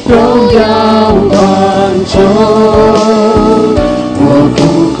荣耀观众，我匍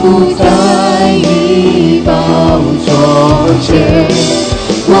匐在你宝座前，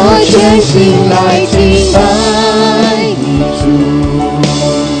我全心来敬拜你主，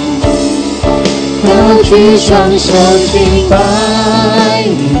高举双手敬拜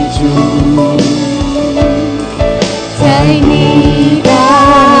你主，在你大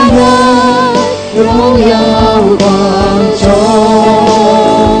能荣耀观众，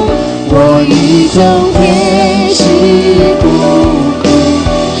我与众天使匍匐，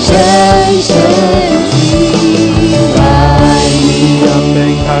深深敬拜你。阿门，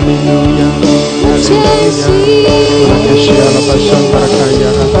哈利路亚，我全心来敬拜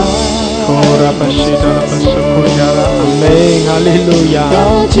阿门，哈利路亚，高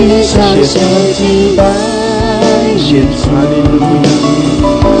举双手敬拜谢主，哈利路亚。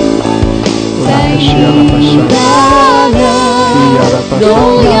在你大能荣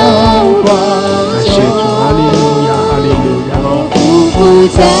耀观众，哈利路亚，哈利路亚。我匍匐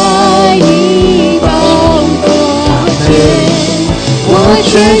在你宝座前，我全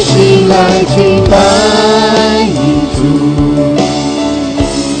心来敬拜你主，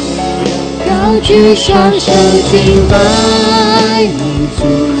高举双手敬拜你主。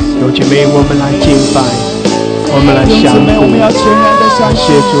有姐妹，我们来敬拜，我们来相信，我们要全然的相信。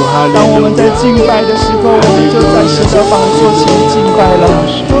当我们在敬拜的时候，我们就在神的宝座前敬拜了，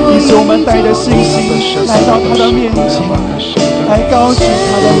以致我们带着信心来到他的面前，来高举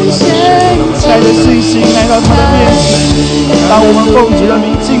他的名，带着信心来到他的面前。当我们奉主的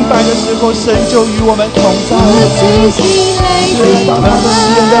名敬拜的时候，神就与我们同在。就来到他的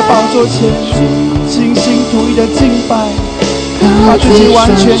神的宝座前，倾心吐意的敬拜，把自己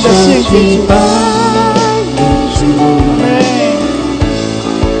完全的献给主。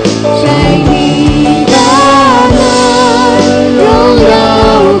在你大能荣耀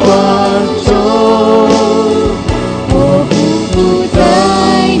观众，我匍匐在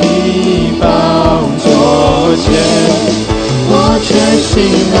你宝座前，我全心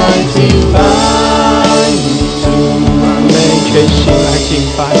来敬拜你主，阿门，全心来敬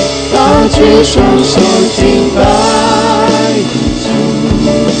拜，高举双手敬拜你主，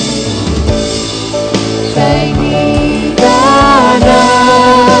在你大能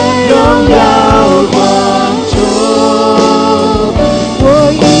荣耀观众，我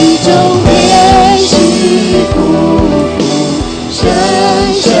与众天使匍匐，深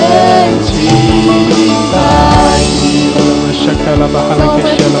深敬拜你。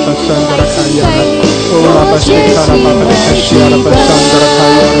感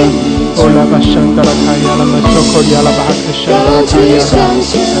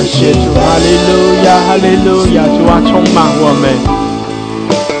谢主，哈利路亚，哈利路亚，主啊，充满我们。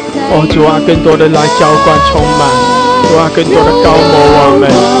哦，主啊，更多的来浇灌充满，主啊，更多的高摩我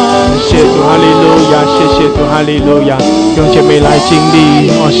们。谢主，哈利路亚，谢谢主，哈利路亚。弟兄姐妹来经历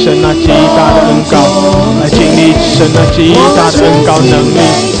哦，神那极大的恩膏，来经历神那极大的恩膏能力。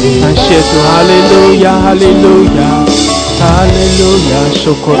感谢主，哈利路亚，哈利路亚。哈利路亚，苏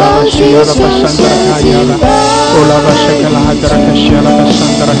库拉巴西亚拉巴山达卡亚拉，乌拉巴什卡拉哈达卡西亚拉巴山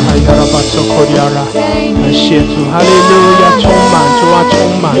达卡亚拉巴苏库亚拉。感谢主，哈利路亚，充满主啊，充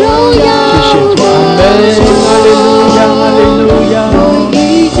满。谢谢主，阿门，哈利路亚，哈利路亚。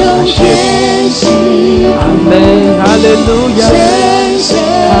感谢主，阿门，哈利路亚，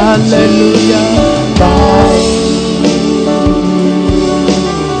哈利路亚。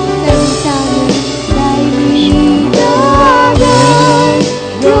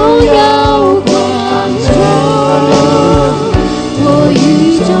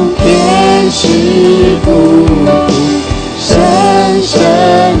是不深深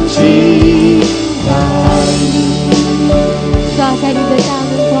敬拜你，抓在你的大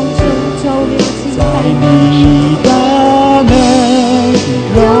能光中周流敬拜你大能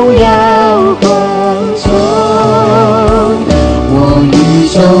荣耀光中，我宇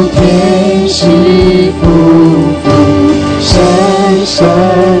宙天使夫妇深深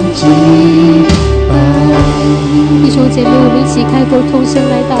敬拜你。弟兄姐妹，我们一起开口同声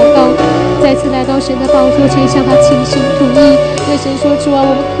来祷告，再次来到神的宝座前，向他倾心吐意，对神说：主啊，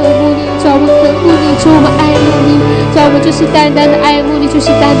我们渴慕你，主啊，我们渴慕你，主啊，我们爱慕你，主啊，我们就是单单的爱慕你，就是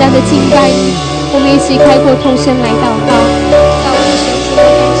单单的敬拜你。我们一起开口同声来祷告，祷告神主啊，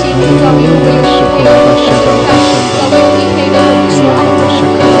感谢你，主啊，为我们有恩惠，主啊，为你给了我们所爱的人，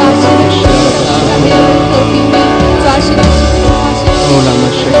主啊，是的，是的，没有人可比你，主啊，是的，主啊，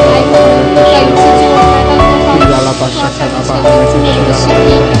是的，爱我们，在一起就来到你的宝座，主啊，向你献出我们的心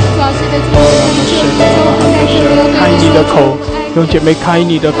意，主啊，是的，主啊，在这里，主啊，在这里，开你的口，弟兄姐妹，开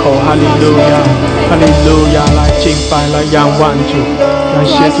你的口，哈利路亚，哈利路亚，来敬拜，来仰望主，感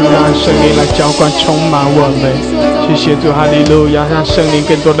谢主，让圣灵来浇灌充满我们。谢谢主，哈利路亚，让圣灵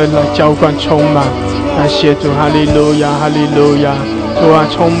更多的来浇灌充满。感谢主，哈利路亚，哈利路亚，主啊，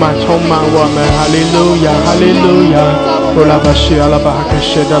充满我们，哈利路亚，哈利路亚。乌拉巴西阿拉巴哈克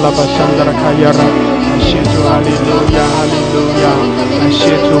谢达拉巴桑达拉卡亚拉，感谢主，哈利路亚，哈利路亚，感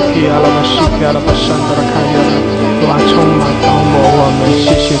谢主，皮阿拉巴西皮阿拉巴桑达拉卡亚拉，主啊，充满高摩我们，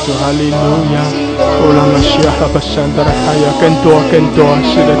谢谢主，哈利路亚。乌拉巴西阿拉巴桑达拉卡亚，更多，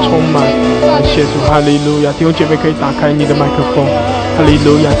是的，充满，感谢主，哈利路亚。弟兄姐妹可以打开你的麦克风，哈利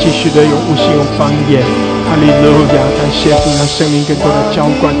路亚，继续的用悟性，用方言，哈利路亚，感谢主，让生命更多的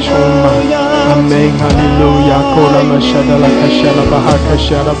浇灌充满。阿门，哈利路亚，库拉玛沙达拉卡夏拉巴哈卡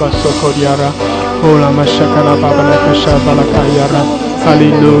夏拉巴索科亚拉，库拉玛沙卡拉巴巴拉卡夏巴拉卡亚拉，哈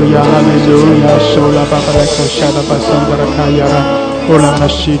利路亚，哈利路亚，苏拉巴巴拉卡夏拉巴桑达拉卡亚拉，库拉玛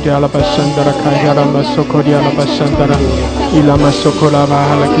西达拉巴桑达拉卡亚拉玛索科亚拉巴桑达拉，伊拉玛索科拉巴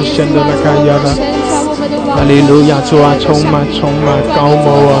哈拉卡夏达拉卡亚拉，哈利路亚，主啊，充满，高摩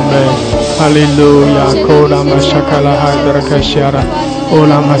我们，哈利路亚，库拉玛沙卡拉哈达拉卡夏拉。哦，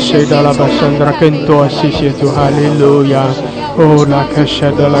拉玛西达拉巴桑达拉更多，谢谢主，哈利路亚。哦，拉卡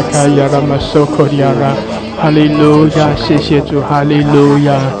夏达拉卡亚拉玛索科亚拉，哈利路亚，谢谢主，哈利路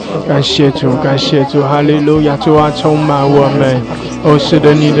亚，感谢主，哈利路亚，主啊，充满我们。哦，是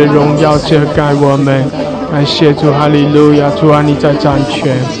的，你的荣耀遮盖我们，感谢主，哈利路亚，主啊，你在掌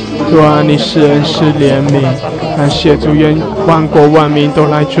权，主啊，你施恩施怜悯，感谢主，愿万国万民都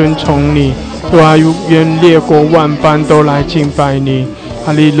来尊崇你。主啊，愿列国万邦都来敬拜你，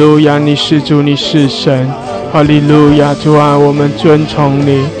哈利路亚！你是主，你是神，哈利路亚！主啊，我们尊崇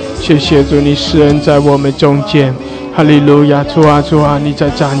你，谢谢主，你施恩在我们中间，哈利路亚！主啊，你在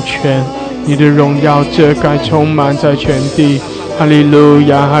掌权，你的荣耀遮盖充满在全地，哈利路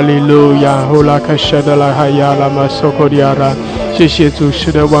亚，哈利路亚！呼拉卡舍德拉哈亚拉玛索科利亚拉，谢谢主，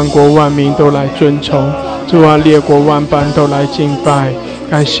使得万国万民都来尊崇，主啊，列国万邦都来敬拜。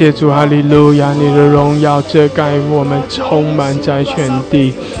感谢主，哈利路亚！你的荣耀遮盖我们，充满在全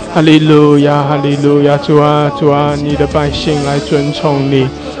地，哈利路亚，哈利路亚！主啊，你的百姓来尊崇你，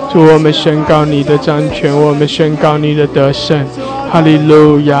主，我们宣告你的掌权，我们宣告你的得胜，哈利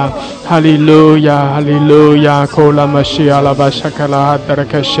路亚，哈利路亚，哈利路亚！库拉玛西阿拉巴沙卡拉哈达拉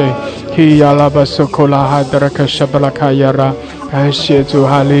卡谢，基亚拉巴索库拉哈达拉卡沙巴拉卡亚拉，感谢主，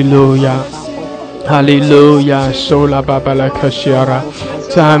哈利路亚。哈利路亚，苏拉巴巴拉克西亚拉，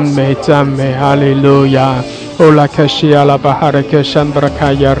赞美，哈利路亚，欧拉克西亚拉巴哈拉克山巴拉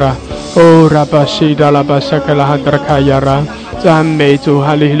卡亚拉，欧拉巴西达拉巴萨克拉哈达拉卡亚拉，赞美主，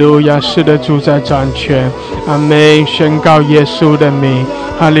哈利路亚，是的，主在掌权，阿门，宣告耶稣的名，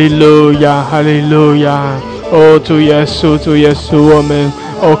哈利路亚，哈利路亚，哦，主耶稣，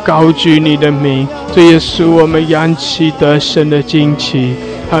高举你的名，这也使我们扬起得胜的旌旗。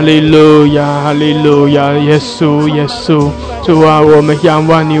哈利路亚，哈利路亚，耶稣，耶稣，主啊，我们仰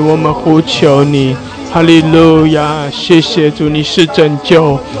望你，我们呼求你。哈利路亚，谢谢主，你是拯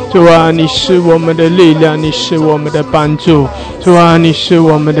救，主啊，你是我们的力量，你是我们的帮助，主啊，你是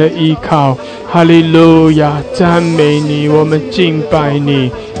我们的依靠。哈利路亚，赞美你，我们敬拜你。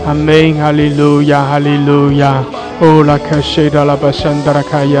阿门，哈利路亚，哈利路亚。哦，拉克西达拉巴山达拉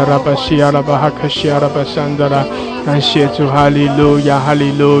卡亚拉巴西亚拉巴哈克西亚拉巴山达拉，感谢主，哈利路亚，哈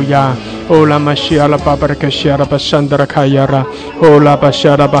利路亚。哦，拉玛西亚拉巴巴拉克西亚拉巴山达拉卡亚拉，哦，拉巴西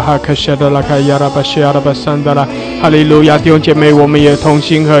亚拉巴哈克西亚拉卡亚拉巴西亚拉巴山达拉，哈利路亚。弟兄姐妹，我们也同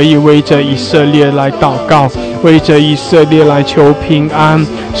心合意，为着以色列来祷告，为着以色列来求平安。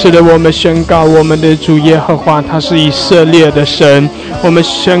是的，我们宣告我们的主耶和华，他是以色列的神。我们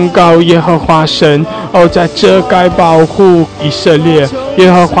宣告耶和华神在遮盖保护以色列，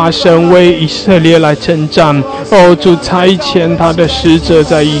耶和华神为以色列来征战。主差遣他的使者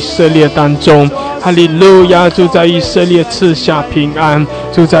在以色列当中，哈利路亚！主在以色列赐下平安，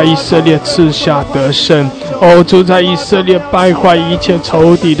主在以色列赐下得胜。主在以色列败坏一切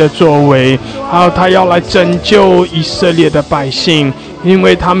仇敌的作为，他要来拯救以色列的百姓，因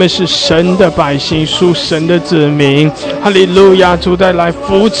为他们是神的百姓，属神的子民。哈利路亚！主在来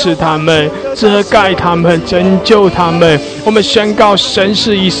扶持他们，遮盖他们，拯救他们。我们宣告，神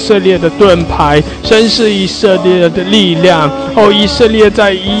是以色列的盾牌，神是以色列的力量。以色列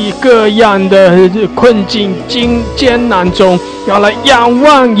在各样的困境、艰难中，要来仰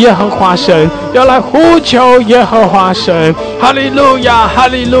望耶和华神，要来呼求耶和华神。哈利路亚，哈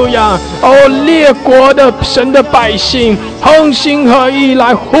利路亚！列国的神的百姓同心合意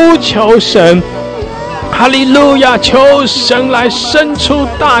来呼求神。哈利路亚！求神来伸出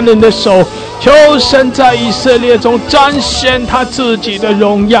大能的手，求神在以色列中彰显他自己的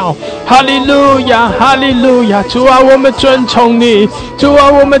荣耀。哈利路亚，哈利路亚！主啊，我们尊崇你，主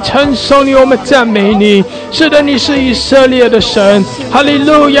啊，我们称颂你，我们赞美你。是的，你是以色列的神。哈利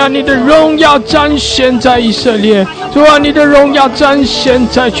路亚！你的荣耀彰显在以色列，主啊，你的荣耀彰显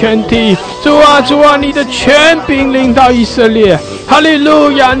在全地。主啊，主啊，你的权柄临到以色列。哈利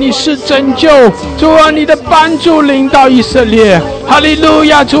路亚！你是拯救，主啊，你的帮助临到以色列。哈利路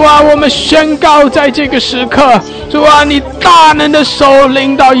亚！主啊，我们宣告在这个时刻，主啊，你大能的手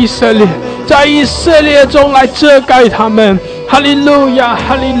临到以色列，在以色列中来遮盖他们。哈利路亚，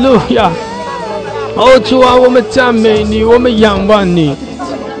哈利路亚！主啊，我们赞美你，我们仰望你，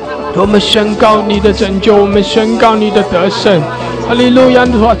我们宣告你的拯救，我们宣告你的得胜。哈利路亚！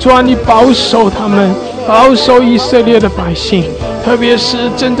主啊，你保守他们，保守以色列的百姓，特别是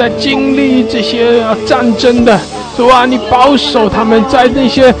正在经历这些战争的，主啊，你保守他们，在那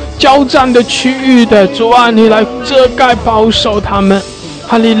些交战的区域的，主啊，你来遮盖保守他们。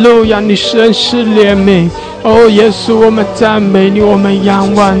哈利路亚！你是恩是怜悯。耶稣，我们赞美你，我们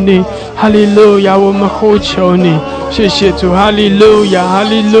仰望你。哈利路亚！我们呼求你，谢谢主。哈利路亚，哈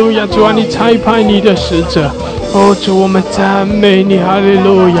利路亚！主啊，你差派你的使者。主，我们赞美你。哈利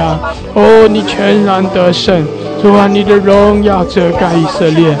路亚！你全然得胜。主啊，你的荣耀遮盖以色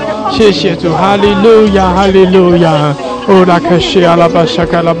列。谢谢主。哈利路亚，哈利路亚！拉克西阿拉巴沙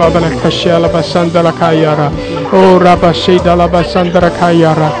卡拉巴巴拉克西阿拉巴桑德拉卡亚拉，拉巴西达拉巴桑德拉卡亚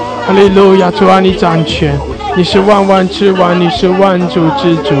拉。哈利路亚！主啊，你掌权，你是万万之王，你是万主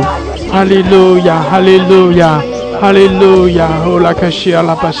之主。哈利路亚，哈利路亚，哈利路亚！拉克西阿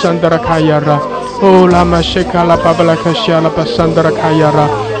拉巴桑德拉卡亚拉，拉玛西卡拉巴巴拉克西阿拉巴桑德拉卡亚拉，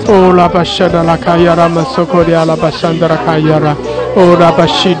拉巴沙达拉卡亚拉玛索科里阿拉巴桑德拉卡亚拉。拉巴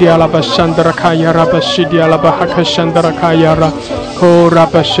西迪阿拉巴桑德拉卡亚拉巴西迪阿拉巴哈克桑德拉卡亚拉，拉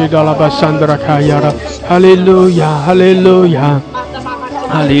巴西达拉巴桑德拉卡亚拉。哈利路亚，哈利路亚，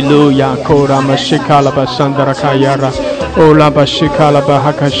哈利路亚！拉玛西卡拉巴桑德拉卡亚拉，拉巴西卡拉巴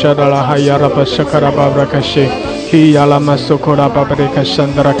哈克沙达拉哈亚拉巴萨卡拉巴布拉卡西，希亚拉玛索科拉巴布拉卡桑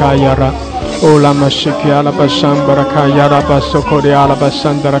德拉卡亚拉。拉玛西基阿拉巴桑德拉卡亚拉巴索科里阿拉巴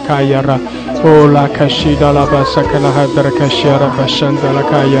桑德拉卡亚拉。拉卡西达拉巴萨卡拉哈德拉卡西阿拉巴桑德拉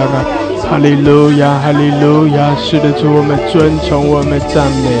卡亚拉。哈利路亚，哈利路亚！是的，主，我们尊崇，我们赞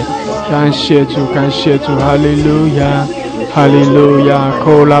美，感谢主，感谢主！哈利路亚，哈利路亚！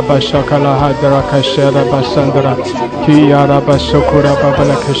科拉巴萨卡拉哈德拉卡西阿拉巴桑德拉，提阿拉巴索库拉巴巴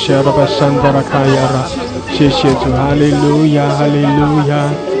拉卡西阿拉巴桑德拉卡亚拉。谢谢主！哈利路亚，哈利路亚！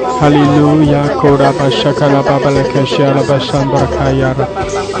哈利路亚！科拉巴沙卡拉巴巴拉卡西阿拉巴桑德拉卡亚拉，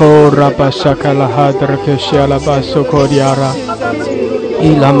科拉巴沙卡拉哈德拉卡西阿拉巴索库里亚拉，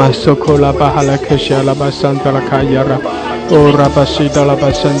伊拉玛索库拉巴哈拉卡西阿拉巴桑德拉卡亚拉，拉巴西达拉巴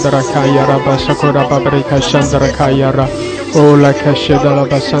桑德拉卡亚拉巴索库拉巴巴拉卡桑德拉卡亚拉， Ola kashedala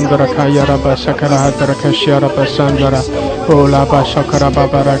basandara kayara basakara hadara kashara basandara. Ola basakara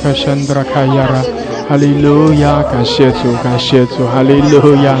babara kashandra kayara. 哈利路亚，感谢主，感谢主，哈利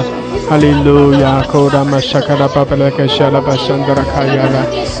路亚，哈利路亚，库拉玛沙卡拉巴巴拉卡沙拉巴桑德拉卡亚拉，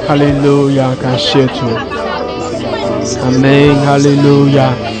哈利路亚，感谢主，阿门，哈利路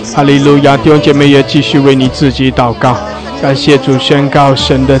亚，哈利路亚，弟兄姐妹也继续为你自己祷告，感谢主，宣告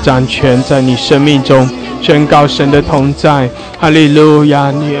神的掌权在你生命中，宣告神的同在，哈利路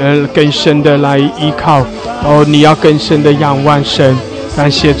亚，你更深的来依靠，哦，你要更深的仰望神。感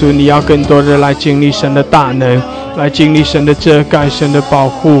谢主，你要更多的来经历神的大能，来经历神的遮盖、神的保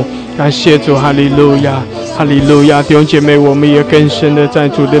护。感谢主，哈利路亚，哈利路亚！弟兄姐妹，我们也更深的在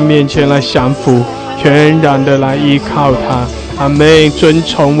主的面前来降服，全然的来依靠他。阿们，尊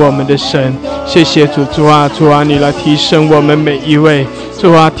崇我们的神。谢谢主，主啊，主啊，你来提升我们每一位。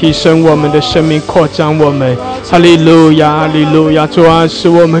主啊，提升我们的生命，扩张我们。哈利路亚，哈利路亚！主啊，使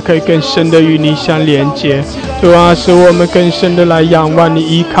我们可以更深的与你相连接。主啊，使我们更深的来仰望你，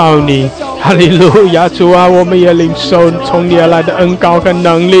依靠你。哈利路亚！主啊，我们也领受从你而来的恩膏和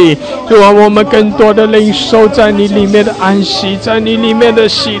能力。主啊，我们更多的领受在你里面的安息，在你里面的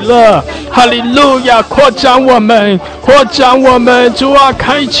喜乐。哈利路亚！扩张我们，扩张我们。主啊，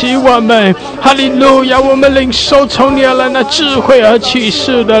开启我们。哈利路亚！我们领受从你而来那智慧而启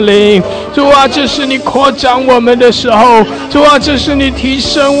示的灵。主啊，这是你扩张我们的时候。主啊，这是你提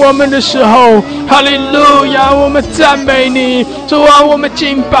升我们的时候。哈利路亚！我们赞美你。主啊，我们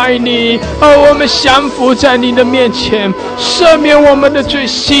敬拜你。我们降服在你的面前，赦免我们的罪，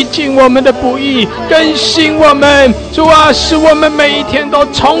洗净我们的不义，更新我们。主啊，使我们每一天都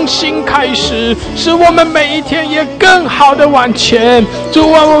重新开始，使我们每一天也更好的往前。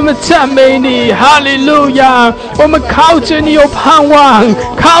主啊，我们赞美你，哈利路亚！我们靠着你有盼望，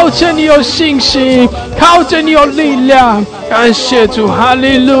靠着你有信心，靠着你有力量。感谢主，哈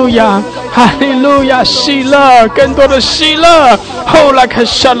利路亚，哈利路亚！喜乐，更多的喜乐。后来看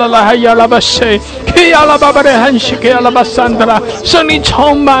下了来，还要了把谁？可以了把的很喜，可以了把三的了。圣灵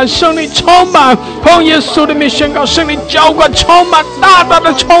充满，圣灵充满，奉耶稣的名宣告，圣灵浇灌充满，大大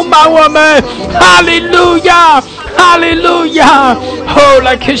的充满我们。哈利路亚！哈利路亚！后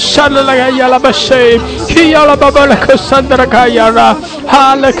来看下了来，还要了把谁？可以了把那个三的了开呀了，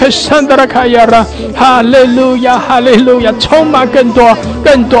哈那个三的了开呀了。哈利路亚！哈利路亚！充满更多，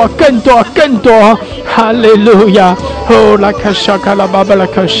更多，更多，更多！哈利路亚！后来看下看了巴巴拉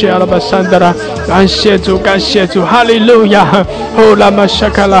克西阿拉巴三的了，感谢主，感谢主，哈利路亚！后来嘛下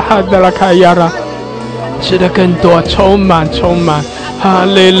看了哈的了开呀了，吃的更多，充满，充满，哈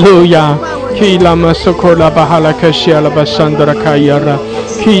利路亚！Kilama sokora bahala kashiala basandra kayara.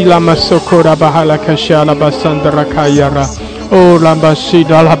 Kilama sokora bahala kashiala basandra kayara. Oh lamba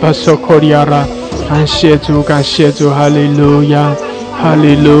shida lamba sokoriara. 感谢主，感谢主，哈利路亚，哈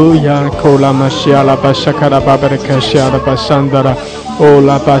利路亚。Kolama shiala basakara babara kashiala basandra. Oh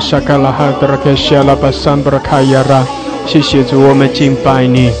lamba shakala hadra kashiala basandra kayara. 谢谢主，我们敬拜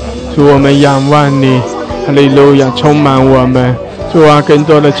你，主我们仰望你，哈利路亚，充满我们。主啊，更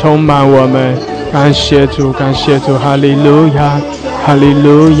多的充满我们，感谢主，感谢主，哈利路亚，哈利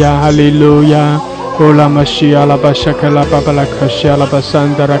路亚，哈利路亚。哦拉玛西亚拉巴沙卡拉巴巴拉克西亚拉巴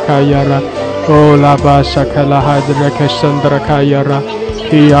桑德拉卡亚拉，哦拉巴沙卡拉哈德拉克桑德拉卡亚拉，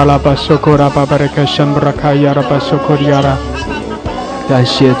伊亚拉巴索库拉巴巴拉克桑德拉卡亚拉巴索库亚拉。感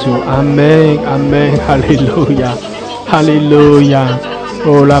谢主，阿门，阿门，哈利路亚，哈利路亚。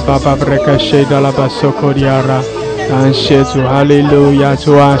哦拉巴巴巴拉克西达拉巴索库亚拉。感谢主，哈利路亚！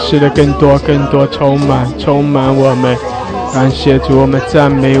主啊，是的，更多，更多，充满，充满我们。感谢主，我们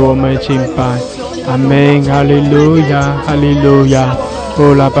赞美，我们敬拜。阿门，哈利路亚，哈利路亚。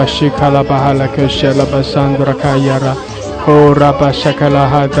哦拉巴西卡拉巴哈拉克西拉巴桑德拉卡亚拉，哦拉巴沙卡拉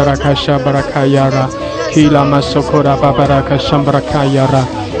哈德拉卡沙巴拉卡亚拉，基拉马索库拉巴巴拉卡沙巴拉卡亚拉，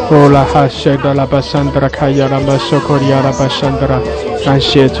哦拉哈谢德拉巴桑德拉卡亚拉巴索库亚拉巴桑德拉。感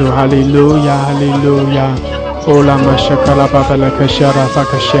谢主，哈利路亚，哈利路亚。哦拉玛沙卡拉巴巴拉克西拉巴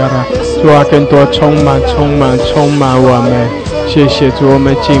克西拉，主啊，更多充满，充满，充满我们。谢谢主，我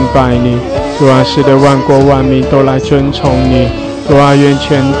们敬拜你。主啊，使得万国万民都来尊崇你。主啊，愿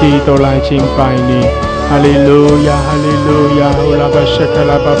全地都来敬拜你。哈利路亚，哈利路亚。哦拉巴沙卡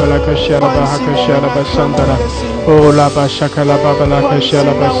拉巴巴拉克西拉巴哈克西拉巴桑德拉，哦拉巴沙卡拉巴巴拉克西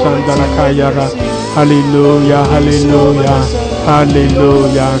拉巴桑德拉卡亚拉。哈利路亚，哈利路亚。哈利路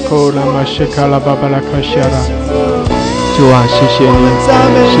亚，库拉玛西卡拉巴巴拉克西拉。主啊，谢谢你，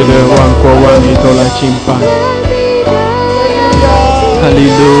使得万国万民都来敬拜。哈利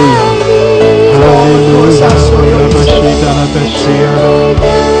路亚，哈利路亚，库拉玛西达拉巴西亚。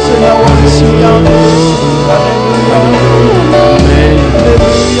神啊，我们需要你。哈利路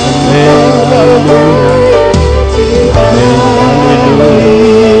亚，哈利路亚，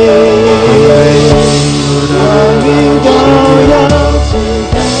哈利路亚。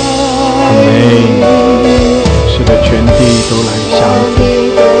是的，全地都来降服。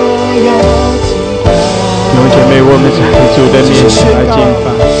弟兄姐妹，我们在主的面前来敬拜，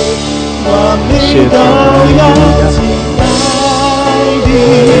谢主，哈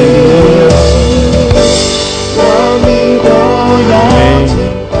利路亚，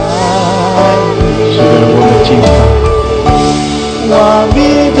是的，我们敬拜。我们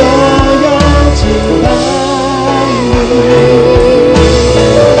都要敬拜你，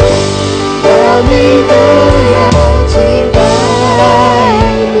我们都要敬拜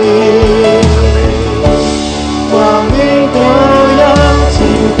你，我们都要敬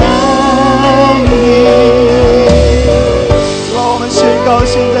拜你。主啊，我们宣告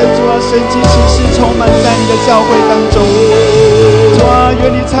现在主啊，神迹奇事充满在你的教会当中。主啊，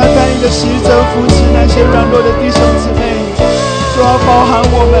愿你擦干你的使者，扶持那些软弱的弟兄姊妹。主啊，包含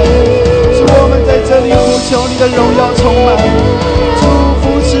我们，主，我们在这里呼求你的荣耀充满，主扶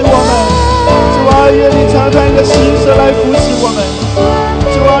持我们，主啊，愿你常常你的使者来扶持我们，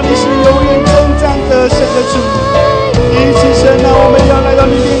主啊，你是永远征战得胜的主，因此神啊，我们要来到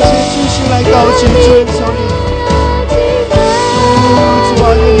你面前继续来高举尊崇你，主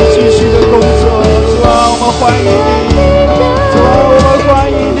啊，愿你继续的工作，主啊，我们欢迎你，主啊，我们欢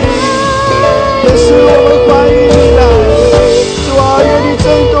迎你，也是我们欢迎你来。主啊，愿你震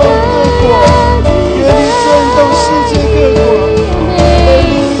动各国，愿你震动世界各国。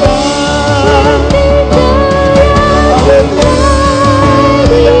哈利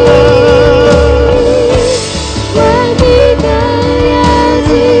路亚，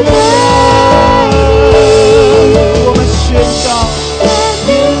我们宣告，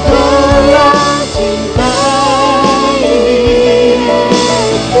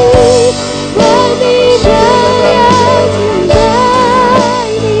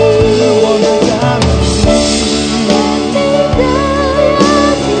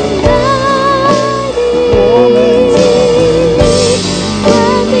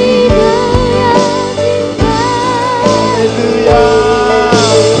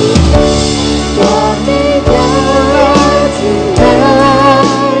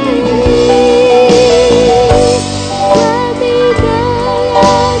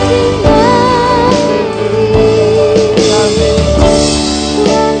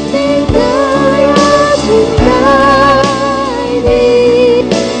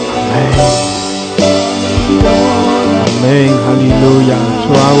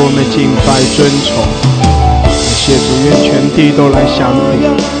敬拜尊崇，谢主，愿全地都来降服，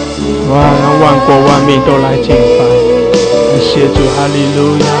哇，让万国万民都来敬拜，谢主，哈利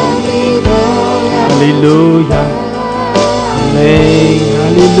路亚，哈利路亚，阿门，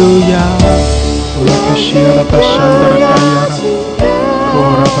哈利路亚，乌拉巴西拉巴山达拉卡亚拉，乌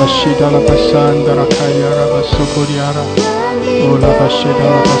拉巴西达拉巴山达拉卡亚拉巴苏库亚拉，乌拉巴西达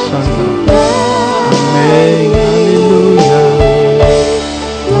拉巴山达拉，阿门，哈利路亚。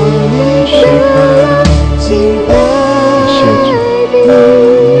敬拜你，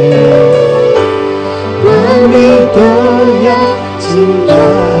我们都要敬拜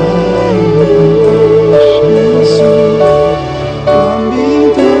你，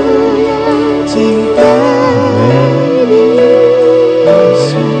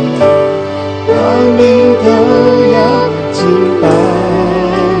我们都要敬拜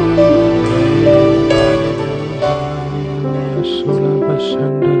你，我们都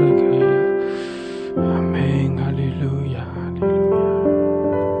要敬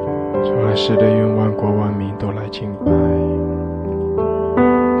拜是的，愿万国万民都来敬拜。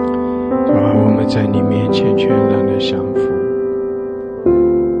主啊，我们在你面前全然的降服。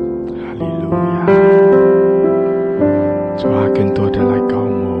哈利路亚！主啊，更多的来高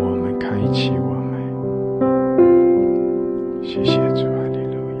摩我们，开启我们。谢谢主，哈利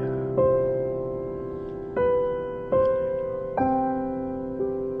路亚。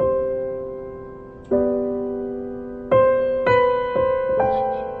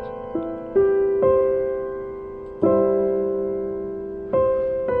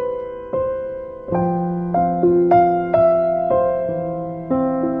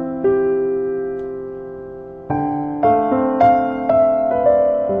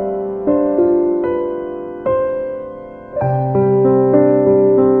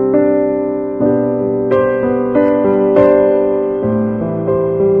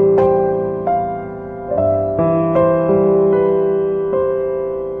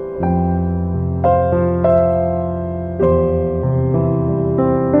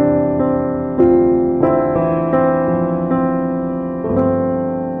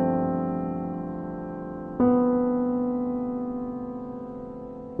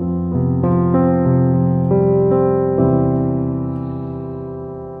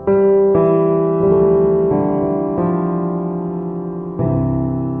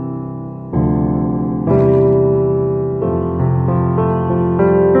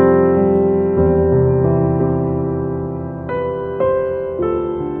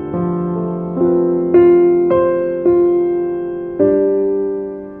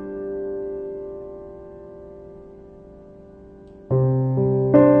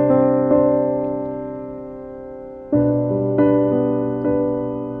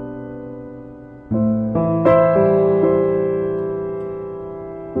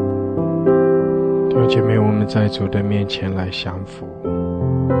姐妹，我们在主的面前来降服，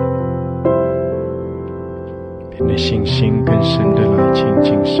凭着信心更深的来亲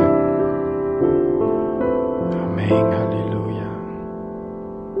近神。阿们，哈利路亚，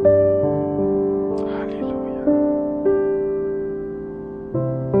哈利路亚。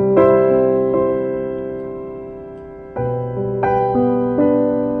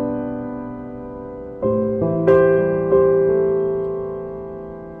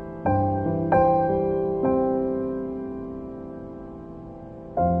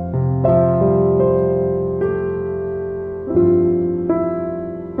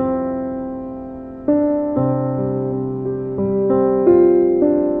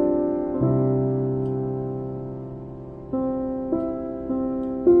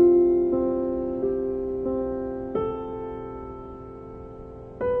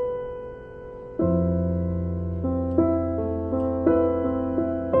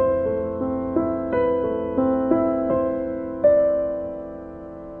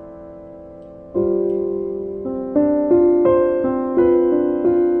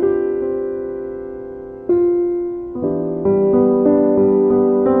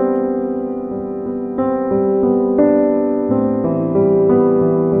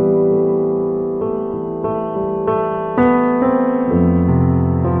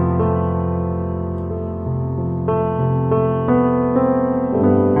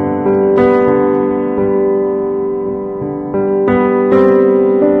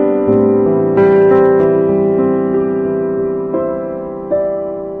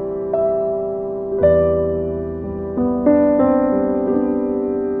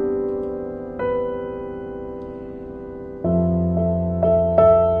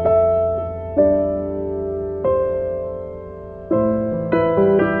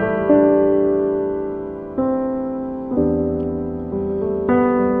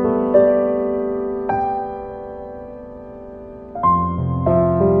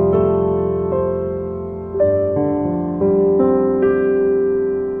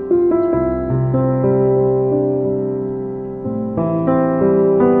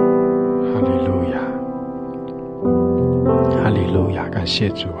感谢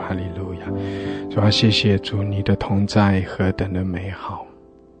主，哈利路亚！主啊，谢谢主，你的同在何等的美好！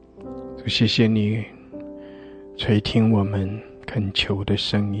主，谢谢你垂听我们恳求的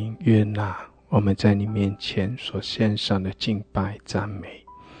声音，悦纳我们在你面前所献上的敬拜赞美。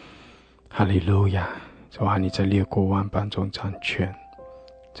哈利路亚！主啊，你在列国万邦中掌权，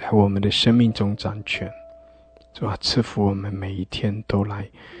在我们的生命中掌权。主啊，赐福我们每一天都来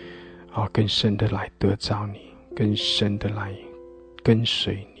更深的来得着你，更深的来跟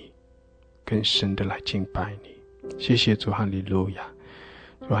随你，更深的来敬拜你。谢谢主，哈利路亚！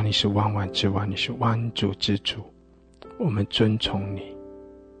主啊，你是万万之万，你是万主之主，我们尊崇你，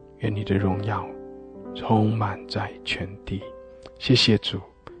愿你的荣耀充满在全地。谢谢主，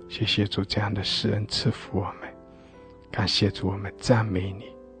谢谢主这样的施恩赐福我们。感谢主，我们赞美你，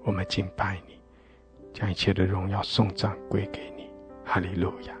我们敬拜你，将一切的荣耀颂赞归给你。哈利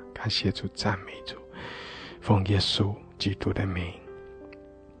路亚！感谢主，赞美主，奉耶稣基督的名。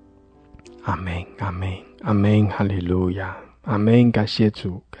阿们，阿们，阿们，哈利路亚，阿们，感谢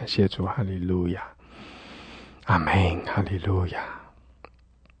主，感谢主，哈利路亚，阿们，哈利路亚，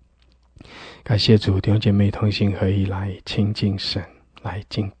感谢主，弟兄姐妹同心合一来亲近神，来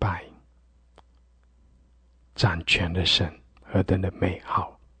敬拜掌权的神，何等的美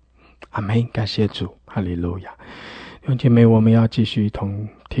好！阿们，感谢主，哈利路亚。弟兄姐妹，我们要继续一同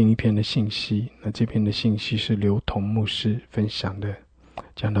听一篇的信息，那这篇的信息是刘同牧师分享的，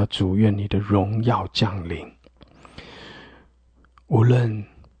讲到主愿你的荣耀降临。无论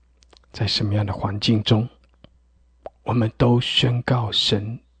在什么样的环境中，我们都宣告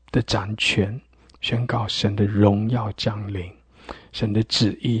神的掌权，宣告神的荣耀降临，神的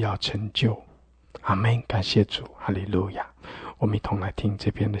旨意要成就。阿们，感谢主，哈利路亚。我们一同来听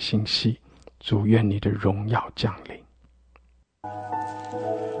这篇的信息，主愿你的荣耀降临。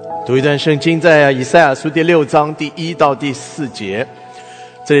读一段圣经，在以赛亚书第6章第1到第4节。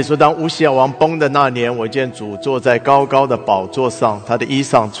这里说，当乌西雅王崩的那年，我见主坐在高高的宝座上，他的衣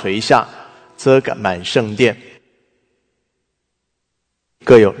裳垂下，遮盖满圣殿，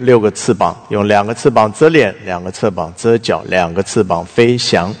各有6个翅膀，用2个翅膀遮脸，2个翅膀遮脚，2个翅膀飞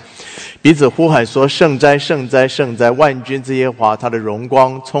翔，彼此呼喊说：圣哉，圣哉，圣哉！万军之耶和华，他的荣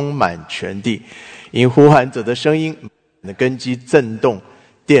光充满全地。因呼喊者的声音，根基震动，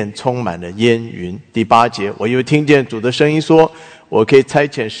殿充满了烟云。第8节，我又听见主的声音说：我可以差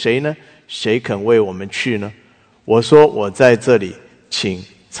遣谁呢？谁肯为我们去呢？我说：我在这里，请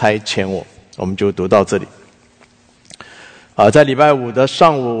差遣我。我们就读到这里。在礼拜五的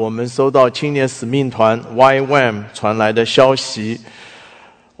上午，我们收到青年使命团 YWAM 传来的消息，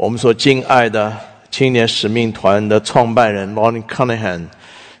我们所敬爱的青年使命团的创办人 Ronnie Cunningham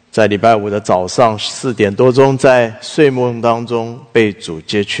在礼拜五的早上4点多钟，在睡梦当中被主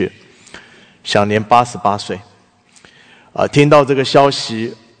接去，享年88岁。听到这个消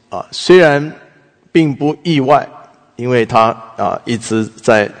息，虽然并不意外，因为他一直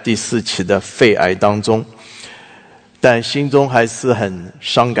在第4期的肺癌当中，但心中还是很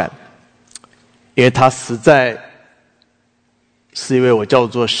伤感，因为他实在是一位我叫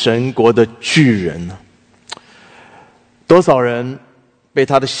做神国的巨人。多少人被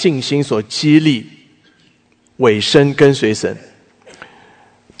他的信心所激励，委身跟随神；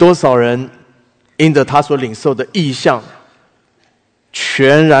多少人因着他所领受的异象，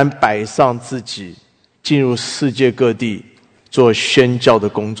全然摆上自己，进入世界各地做宣教的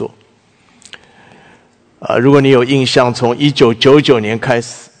工作。如果你有印象，从1999年开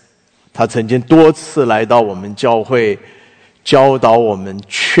始，他曾经多次来到我们教会，教导我们，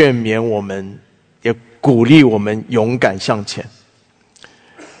劝勉我们，也鼓励我们勇敢向前。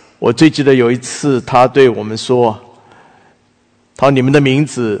我最记得有一次，他对我们说：“他说你们的名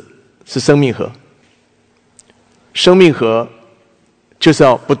字是生命河，生命河就是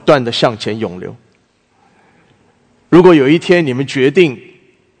要不断的向前涌流。如果有一天你们决定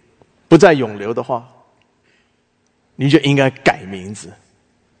不再涌流的话，你就应该改名字，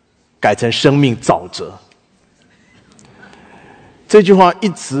改成生命沼泽。”这句话一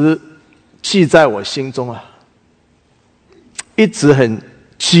直记在我心中一直很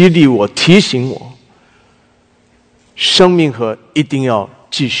激励我，提醒我，生命河一定要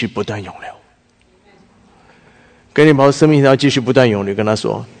继续不断涌流。跟你朋友，生命河要继续不断涌流，跟他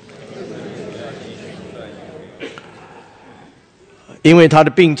说，因为他的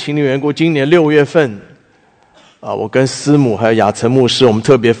病情的缘故，今年6月份我跟师母还有雅晨牧师，我们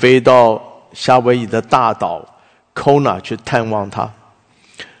特别飞到夏威夷的大岛 Kona 去探望他。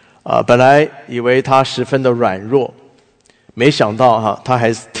本来以为他十分的软弱，没想到他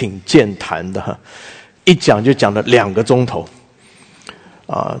还是挺健谈的一讲就讲了2个钟头。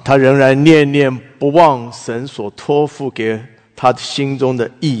他仍然念念不忘神所托付给他心中的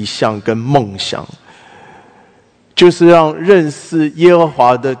意象跟梦想，就是让认识耶和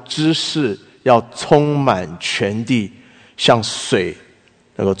华的知识要充满全地，像水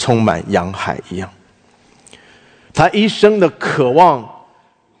能够充满洋海一样。他一生的渴望，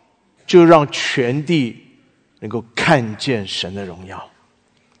就让全地能够看见神的荣耀，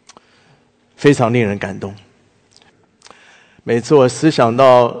非常令人感动。每次我思想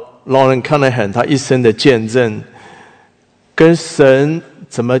到 Lauren Cunningham 他一生的见证，跟神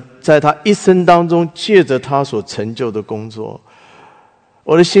怎么在他一生当中借着他所成就的工作，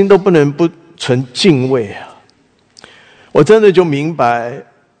我的心都不能不存敬畏我真的就明白，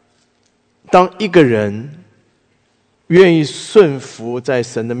当一个人愿意顺服在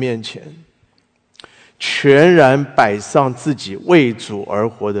神的面前，全然摆上自己为主而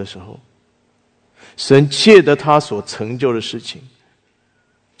活的时候，神借着他所成就的事情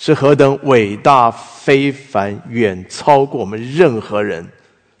是何等伟大非凡，远超过我们任何人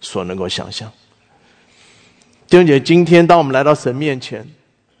所能够想象。弟兄姐妹，今天当我们来到神面前，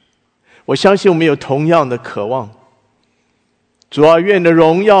我相信我们有同样的渴望。主啊，愿你的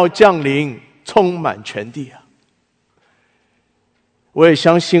荣耀降临，充满全地我也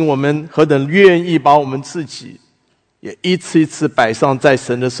相信我们何等愿意把我们自己也一次一次摆上在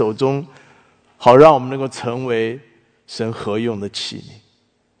神的手中，好让我们能够成为神合用的器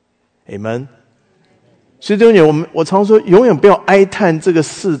皿。Amen。所以弟兄姐妹，我常说，永远不要哀叹这个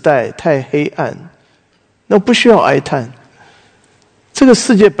世代太黑暗，那不需要哀叹，这个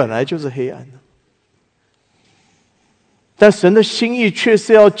世界本来就是黑暗的。但神的心意却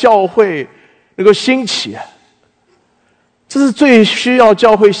是要教会能够兴起这是最需要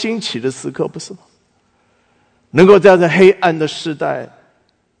教会兴起的时刻，不是吗？能够在这黑暗的世代，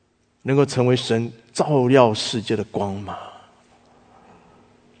能够成为神照耀世界的光芒。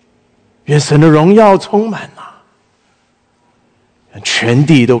愿神的荣耀充满让全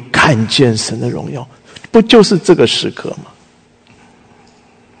地都看见神的荣耀，不就是这个时刻吗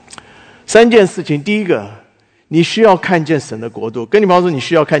？3件事情，第一个，你需要看见神的国度。跟你朋友说，你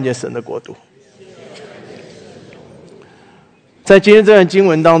需要看见神的国度。在今天这段经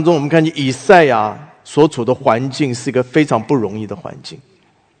文当中，我们看见以赛亚所处的环境是一个非常不容易的环境。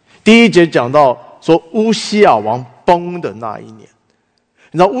第1节讲到说乌西雅王崩的那一年，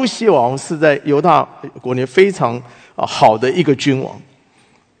你知道乌西雅王是在犹大国内非常好的一个君王，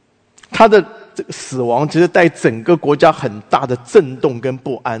他的这个死亡其实带整个国家很大的震动跟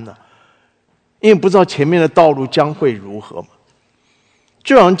不安因为不知道前面的道路将会如何嘛。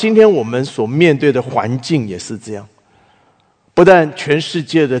就好像今天我们所面对的环境也是这样，不但全世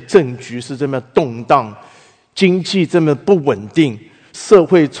界的政局是这么动荡，经济这么不稳定，社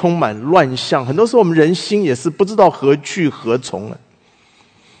会充满乱象，很多时候我们人心也是不知道何去何从了。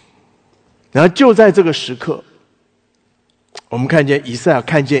然后就在这个时刻，我们看见以赛亚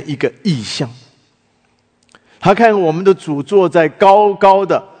看见一个异象，他看我们的主坐在高高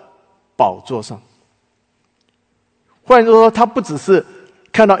的宝座上。换句话说，他不只是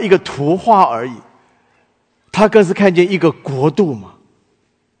看到一个图画而已，他更是看见一个国度嘛。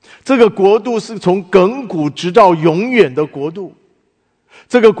这个国度是从亘古直到永远的国度，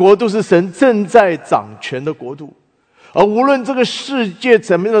这个国度是神正在掌权的国度。而无论这个世界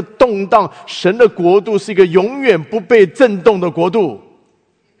怎么样的动荡，神的国度是一个永远不被震动的国度。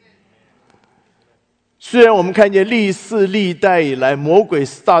虽然我们看见历世历代以来，魔鬼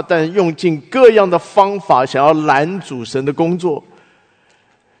撒旦用尽各样的方法想要拦阻神的工作，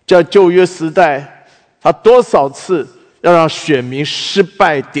叫旧约时代他多少次要让选民失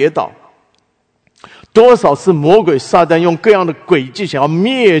败跌倒，多少次魔鬼撒旦用各样的诡计想要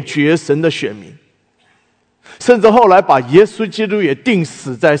灭绝神的选民，甚至后来把耶稣基督也钉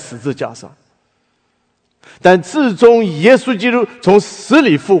死在十字架上。但至终耶稣基督从死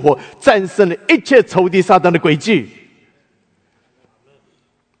里复活，战胜了一切仇敌撒旦的诡计。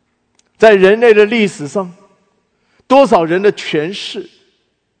在人类的历史上，多少人的权势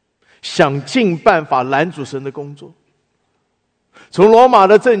想尽办法拦阻神的工作，从罗马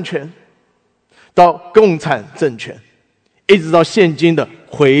的政权到共产政权，一直到现今的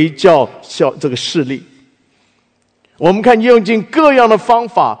回教这个势力，我们看用尽各样的方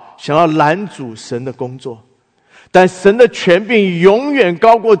法想要拦阻神的工作，但神的权柄永远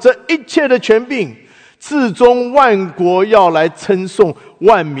高过这一切的权柄，至终万国要来称颂，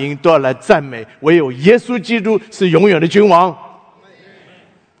万民都要来赞美，唯有耶稣基督是永远的君王。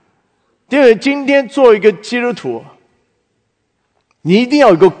因为今天做一个基督徒，你一定要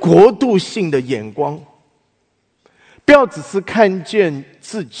有一个国度性的眼光，不要只是看见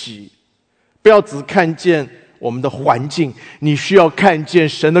自己，不要只看见我们的环境，你需要看见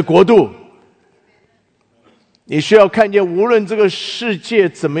神的国度。你需要看见无论这个世界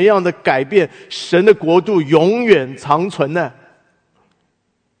怎么样的改变，神的国度永远长存呢。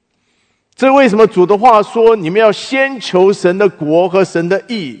这为什么主的话说，你们要先求神的国和神的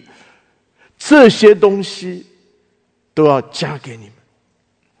义，这些东西都要加给你们。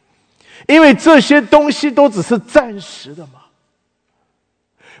因为这些东西都只是暂时的嘛，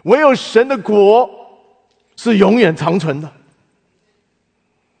唯有神的国是永远长存的。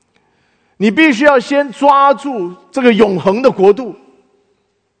你必须要先抓住这个永恒的国度，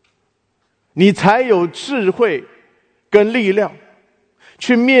你才有智慧跟力量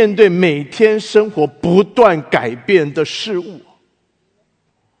去面对每天生活不断改变的事物。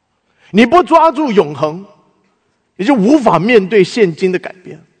你不抓住永恒，你就无法面对现今的改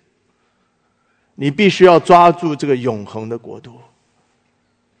变。你必须要抓住这个永恒的国度，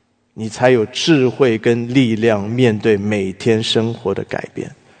你才有智慧跟力量面对每天生活的改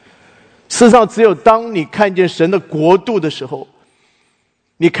变。事实上，只有当你看见神的国度的时候，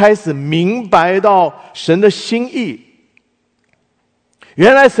你开始明白到神的心意。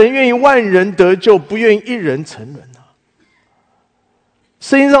原来神愿意万人得救，不愿意一人沉沦啊。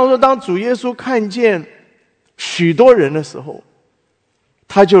圣经上说，当主耶稣看见许多人的时候，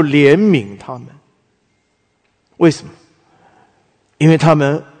他就怜悯他们。为什么？因为他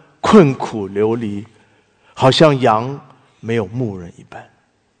们困苦流离，好像羊没有牧人一般。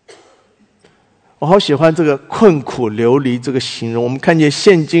我好喜欢这个困苦流离这个形容。我们看见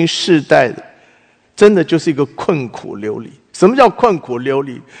现今世代的真的就是一个困苦流离。什么叫困苦流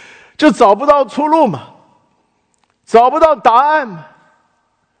离？就找不到出路嘛，找不到答案嘛。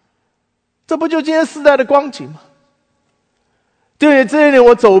这不就今天世代的光景吗？对，这一年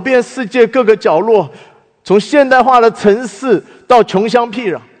我走遍世界各个角落，从现代化的城市到穷乡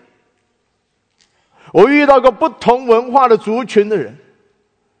僻壤，我遇到个不同文化的族群的人。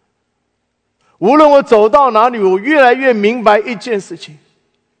无论我走到哪里，我越来越明白一件事情：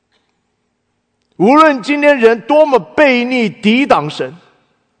无论今天人多么悖逆抵挡神，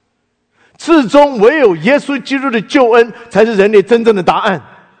至终唯有耶稣基督的救恩才是人类真正的答案。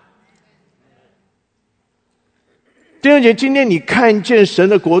弟兄姐，今天你看见神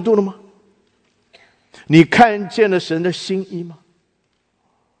的国度了吗？你看见了神的心意吗？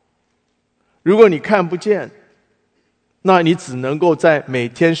如果你看不见，那你只能够在每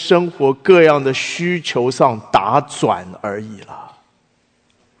天生活各样的需求上打转而已了。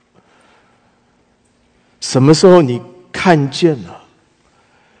什么时候你看见了，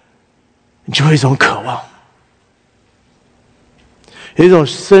你就会有一种渴望，有一种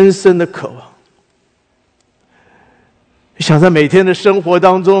深深的渴望，你想在每天的生活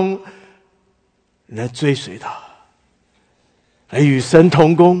当中来追随他，来与神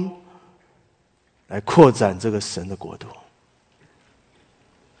同工，来扩展这个神的国度。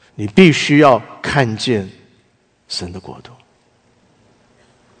你必须要看见神的国度。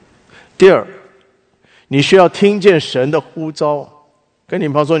第二，你需要听见神的呼召。跟你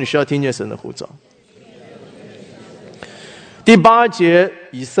朋友说，你需要听见神的呼召。第8节，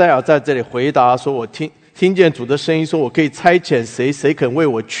以赛亚在这里回答说：“我听见主的声音，说我可以差遣谁，谁肯为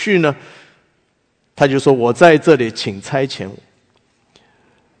我去呢？”他就说：“我在这里，请差遣我。”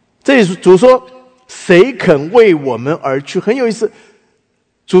这里主说：“谁肯为我们而去？”很有意思。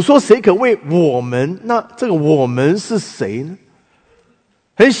主说：“谁肯为我们？”那这个我们是谁呢？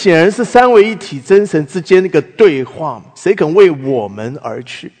很显然是三位一体真神之间那个对话，谁肯为我们而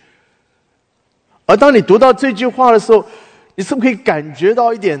去？而当你读到这句话的时候，你是不是可以感觉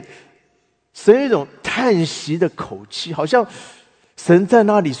到一点神有一种叹息的口气，好像神在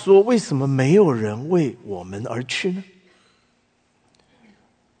那里说：为什么没有人为我们而去呢？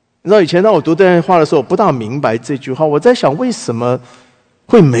你知道以前当我读这段话的时候，我不大明白这句话，我在想为什么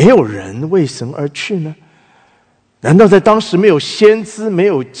会没有人为神而去呢？难道在当时没有先知，没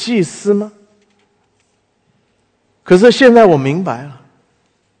有祭司吗？可是现在我明白了，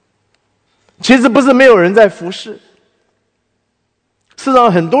其实不是没有人在服侍，事实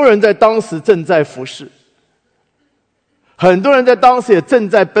上很多人在当时正在服侍，很多人在当时也正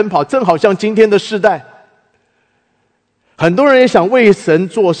在奔跑，正好像今天的世代，很多人也想为神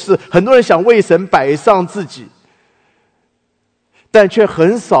做事，很多人想为神摆上自己，但却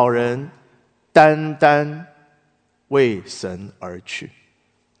很少人单单为神而去。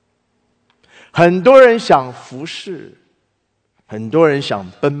很多人想服侍，很多人想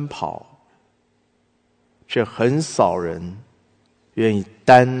奔跑，却很少人愿意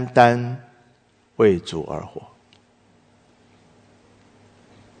单单为主而活。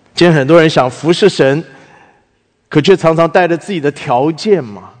今天很多人想服侍神，可却常常带着自己的条件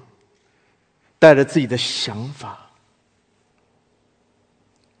嘛，带着自己的想法。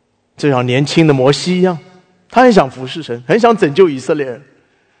就像年轻的摩西一样，他很想服侍神，很想拯救以色列人，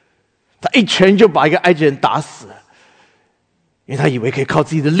他一拳就把一个埃及人打死了，因为他以为可以靠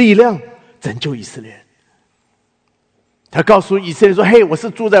自己的力量拯救以色列人。他告诉以色列人说：嘿，我是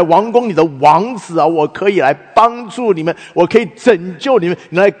住在王宫里的王子啊，我可以来帮助你们，我可以拯救你们，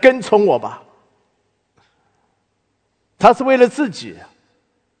你来跟从我吧。他是为了自己，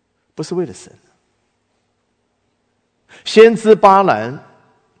不是为了神。先知巴兰，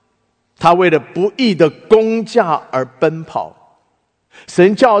他为了不义的工价而奔跑，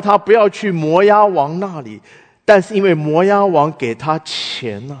神叫他不要去摩押王那里，但是因为摩押王给他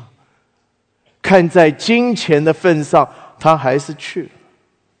钱啊，看在金钱的份上，他还是去了。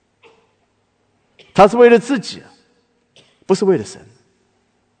他是为了自己，不是为了神。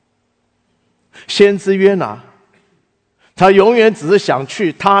先知约拿，他永远只是想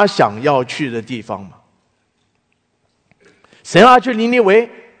去他想要去的地方嘛。神让他去尼尼微，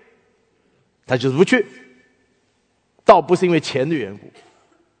他就是不去，倒不是因为钱的缘故，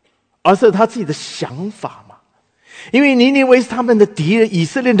而是他自己的想法嘛。因为尼尼微是他们的敌人，以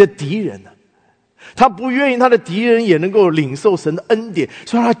色列的敌人啊，他不愿意他的敌人也能够领受神的恩典，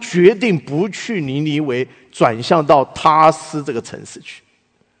所以他决定不去尼尼微，转向到他斯这个城市去。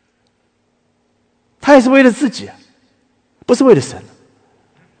他也是为了自己啊，不是为了神。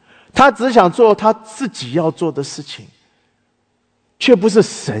他只想做他自己要做的事情，却不是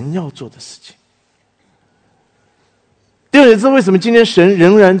神要做的事情。第二是为什么今天神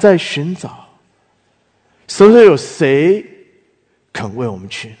仍然在寻找，是不是有谁肯为我们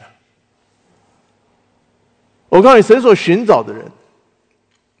去呢？我告诉你，神所寻找的人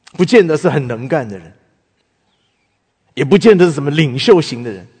不见得是很能干的人，也不见得是什么领袖型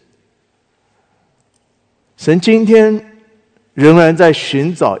的人。神今天仍然在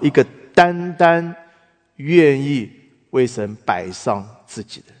寻找一个单单愿意为神摆上自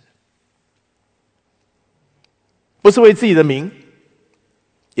己的人，不是为自己的名，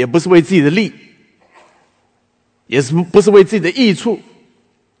也不是为自己的利，也不是为自己的益处，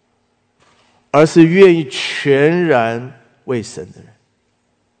而是愿意全然为神的人。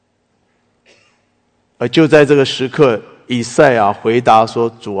而就在这个时刻，以赛亚回答说：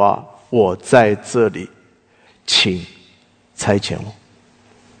主啊，我在这里，请差遣我。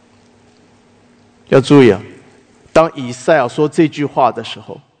要注意啊，当以赛亚说这句话的时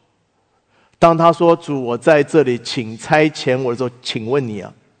候，当他说主我在这里，请差遣我的时候，请问你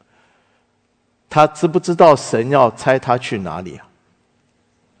啊，他知不知道神要差他去哪里啊？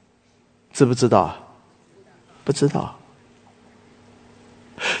知知不知道？不知道。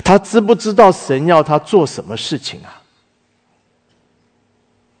他知不知道神要他做什么事情啊？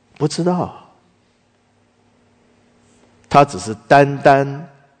不知道。他只是单单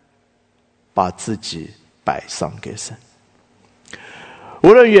把自己摆上给神。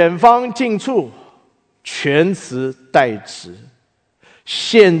无论远方近处，全职代职，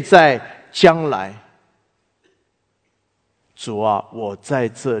现在将来，主啊，我在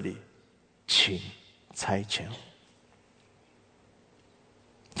这里，请差遣我。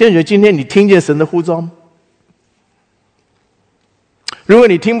弟兄姐妹，今天你听见神的呼召吗？如果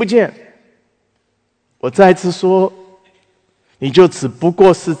你听不见，我再次说，你就只不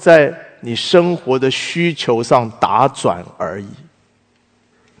过是在你生活的需求上打转而已。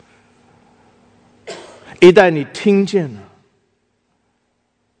一旦你听见了，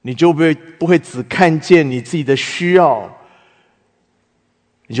你就不会只看见你自己的需要，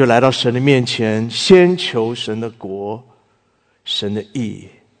你就来到神的面前，先求神的国、神的义，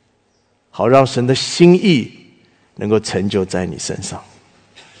好让神的心意能够成就在你身上。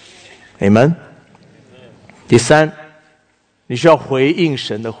Amen。第三，你需要回应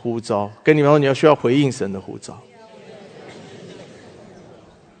神的呼召。跟你们说，你要需要回应神的呼召。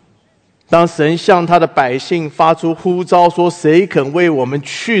当神向他的百姓发出呼召，说谁肯为我们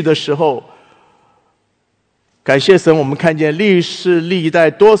去的时候，感谢神，我们看见历世历代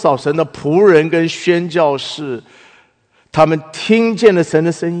多少神的仆人跟宣教士，他们听见了神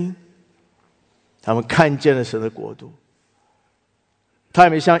的声音，他们看见了神的国度，他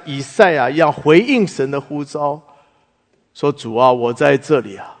们像以赛亚一样回应神的呼召，说主啊，我在这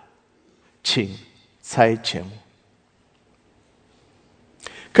里啊，请差遣我。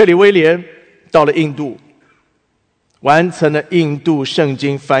克里威廉到了印度，完成了印度圣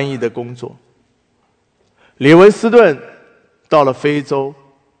经翻译的工作。李文斯顿到了非洲，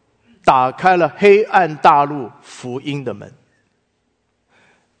打开了黑暗大陆福音的门。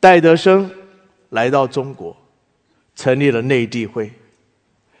戴德生来到中国，成立了内地会。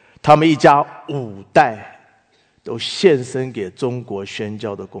他们一家5代都献身给中国宣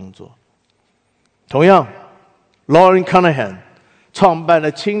教的工作。同样 Lauren Cunningham 创办了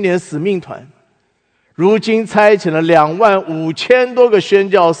青年使命团，如今差遣了25000多个宣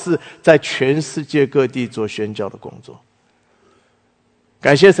教士在全世界各地做宣教的工作。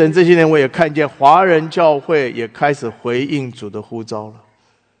感谢神，这些年我也看见华人教会也开始回应主的呼召了。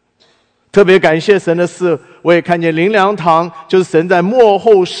特别感谢神的是，我也看见灵粮堂就是神在末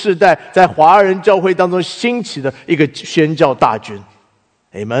后世代在华人教会当中兴起的一个宣教大军。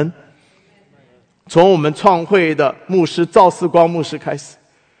Amen。从我们创会的牧师赵世光牧师开始，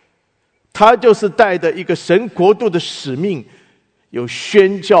他就是带着一个神国度的使命，有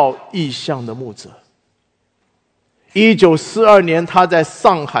宣教意向的牧者。1942年他在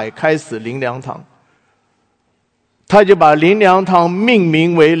上海开始灵粮堂，他就把灵粮堂命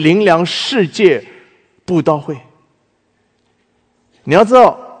名为灵粮世界布道会。你要知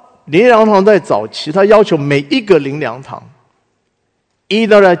道，灵粮堂在早期他要求每一个灵粮堂一定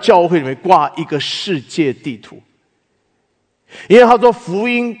要在教会里面挂一个世界地图，因为他说福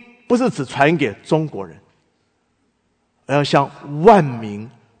音不是只传给中国人，而要向万民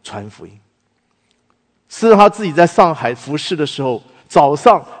传福音。是他自己在上海服事的时候，早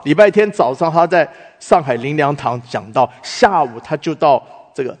上礼拜天早上他在上海灵粮堂讲道，下午他就到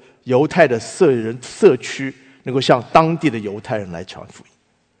这个犹太的社区，能够向当地的犹太人来传福音。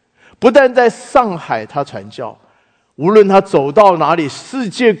不但在上海他传教，无论他走到哪里，世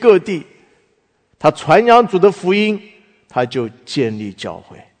界各地，他传扬主的福音，他就建立教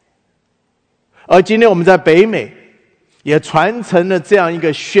会。而今天我们在北美也传承了这样一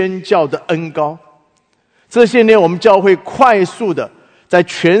个宣教的恩膏。这些年我们教会快速的在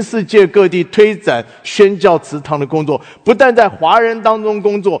全世界各地推展宣教祠堂的工作，不但在华人当中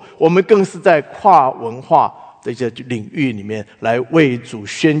工作，我们更是在跨文化这些领域里面来为主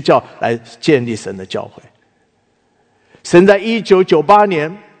宣教，来建立神的教会。神在1998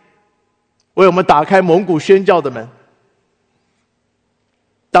年为我们打开蒙古宣教的门，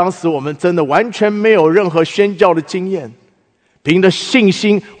当时我们真的完全没有任何宣教的经验，凭着信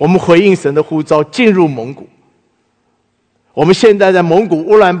心我们回应神的呼召进入蒙古。我们现在在蒙古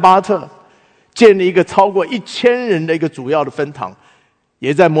乌兰巴特建立一个超过1000人的一个主要的分堂，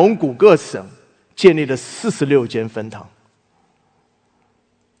也在蒙古各省建立了46间分堂。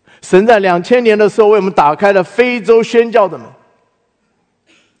神在2000年的时候为我们打开了非洲宣教的门，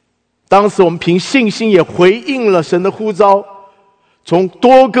当时我们凭信心也回应了神的呼召，从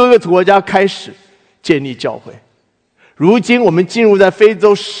多个国家开始建立教会。如今我们进入在非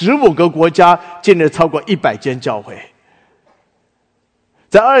洲15个国家，建立了超过100间教会。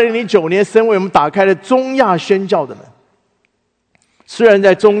在2009年，神为我们打开了中亚宣教的门。虽然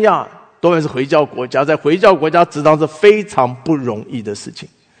在中亚多半是回教国家，在回教国家职当是非常不容易的事情，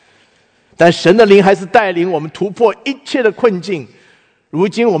但神的灵还是带领我们突破一切的困境。如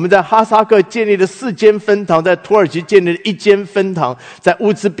今我们在哈萨克建立了4间分堂，在土耳其建立了1间分堂，在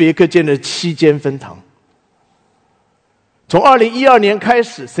乌兹别克建立了7间分堂。从2012年开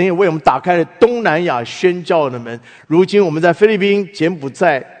始，神也为我们打开了东南亚宣教的门。如今我们在菲律宾、柬埔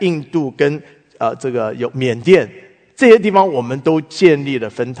寨、印度跟有缅甸这些地方，我们都建立了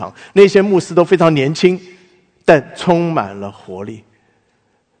分堂。那些牧师都非常年轻，但充满了活力。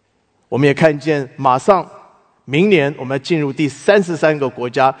我们也看见，马上明年我们要进入第33个国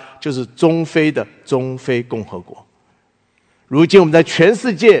家，就是中非的中非共和国。如今我们在全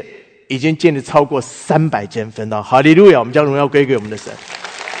世界已经建立超过300间分堂，哈利路亚！我们将荣耀归给我们的神。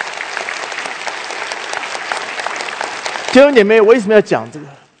弟兄姐妹，我为什么要讲这个？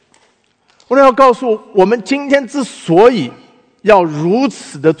我要告诉我们，今天之所以要如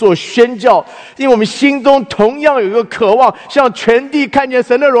此的做宣教，因为我们心中同样有一个渴望，向全地看见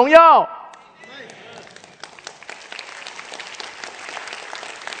神的荣耀。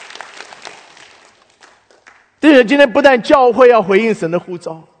弟兄，今天不但教会要回应神的呼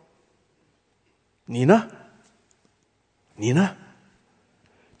召，你呢？你呢？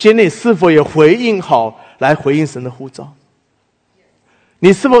今天你是否也回应好来回应神的呼召？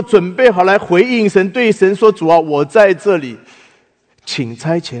你是否准备好来回应神，对神说：主啊，我在这里，请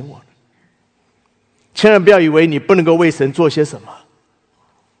差遣我。千万不要以为你不能够为神做些什么。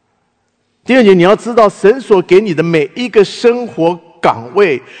第二点，你要知道神所给你的每一个生活岗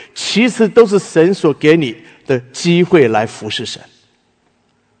位，其实都是神所给你的机会来服侍神。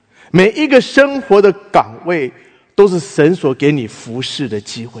每一个生活的岗位都是神所给你服侍的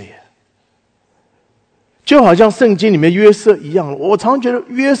机会。就好像圣经里面约瑟一样，我常觉得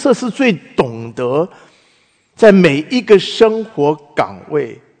约瑟是最懂得在每一个生活岗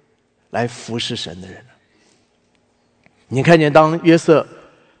位来服侍神的人。你看见当约瑟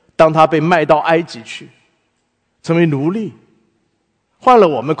当他被卖到埃及去成为奴隶，换了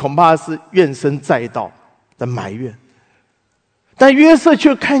我们恐怕是怨声载道的埋怨，但约瑟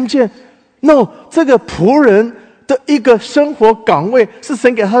却看见 no， 这个仆人的一个生活岗位是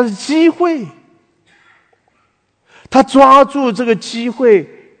神给他的机会，他抓住这个机会，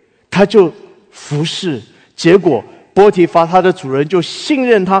他就服侍。结果波提乏他的主人就信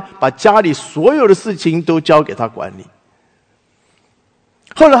任他，把家里所有的事情都交给他管理。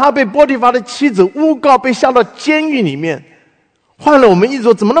后来他被波提乏的妻子诬告，被下到监狱里面。换了我们一直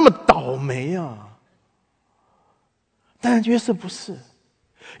说怎么那么倒霉啊？但约瑟不是，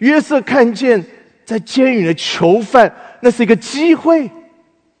约瑟看见在监狱的囚犯那是一个机会，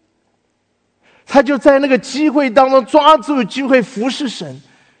他就在那个机会当中抓住机会服侍神。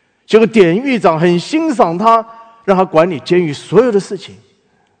结果典狱长很欣赏他，让他管理监狱所有的事情。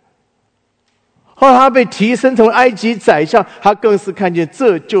后来他被提升成为埃及宰相，他更是看见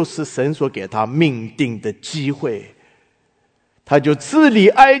这就是神所给他命定的机会。他就治理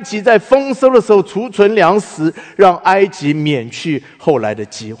埃及，在丰收的时候储存粮食，让埃及免去后来的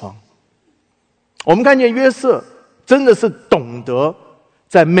饥荒。我们看见约瑟真的是懂得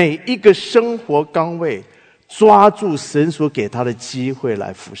在每一个生活岗位抓住神所给他的机会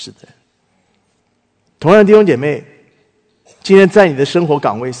来服侍的人。同样弟兄姐妹，今天在你的生活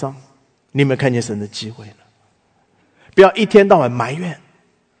岗位上，你有没有看见神的机会呢？不要一天到晚埋怨。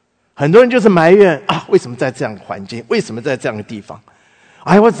很多人就是埋怨啊，为什么在这样的环境，为什么在这样的地方，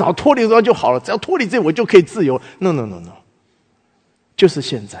哎，我只要脱离这就好了，只要脱离这我就可以自由。 No， 就是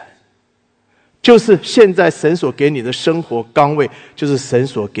现在，就是现在神所给你的生活岗位，就是神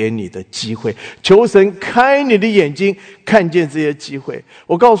所给你的机会。求神开你的眼睛，看见这些机会。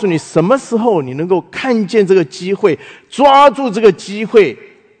我告诉你，什么时候你能够看见这个机会，抓住这个机会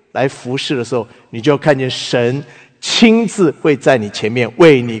来服侍的时候，你就要看见神亲自会在你前面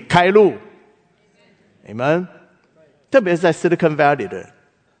为你开路。 Amen。 特别是在 Silicon Valley 的人，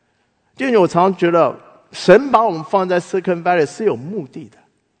因为我常常觉得神把我们放在 Silicon Valley 是有目的的。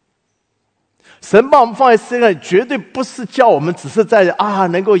神把我们放在 Silicon Valley 绝对不是叫我们只是在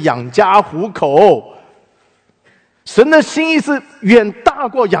能够养家糊口。神的心意是远大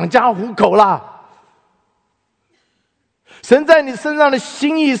过养家糊口啦。神在你身上的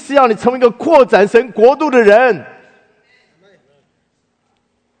心意是要你成为一个扩展神国度的人。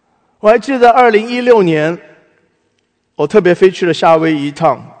我还记得2016年，我特别飞去了夏威夷一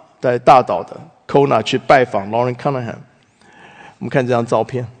趟，在大岛的 Kona 去拜访 Lauren Cunningham。我们看这张照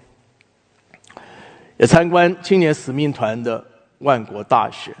片，也参观青年使命团的万国大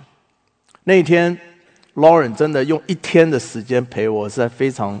学。那一天 Lauren 真的用1天的时间陪我，实在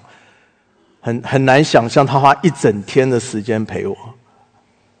非常很难想象他花1整天的时间陪我。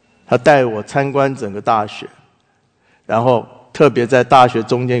他带我参观整个大学，然后特别在大学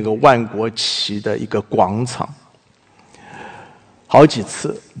中间有个万国旗的一个广场，好几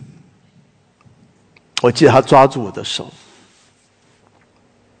次。我记得他抓住我的手，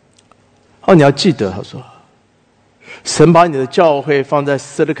哦，你要记得，他说，神把你的教会放在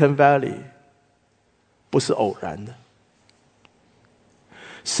Silicon Valley， 不是偶然的。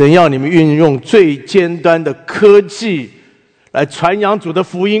神要你们运用最尖端的科技来传扬主的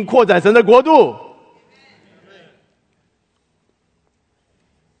福音，扩展神的国度。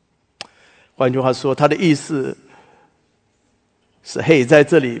换句话说，他的意思是：嘿，在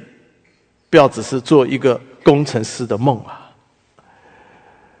这里不要只是做一个工程师的梦啊，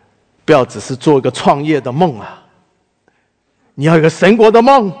不要只是做一个创业的梦啊，你要有一个神国的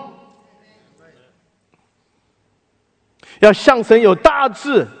梦，要向神有大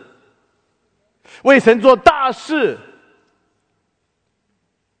志，为神做大事。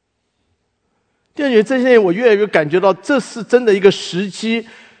弟兄姐妹，这些我越来越感觉到，这是真的一个时机，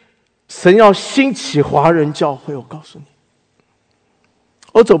神要兴起华人教会。我告诉你，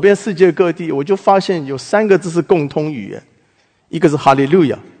我走遍世界各地，我就发现有3个字是共通语言，一个是哈利路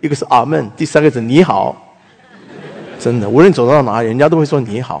亚，一个是阿们，第3个字你好。真的，无论走到哪里，人家都会说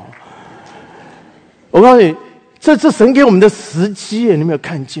你好。我告诉你，这神给我们的时机，你没有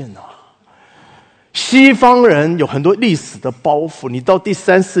看见啊？西方人有很多历史的包袱，你到第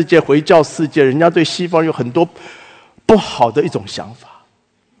3世界回教世界，人家对西方有很多不好的一种想法，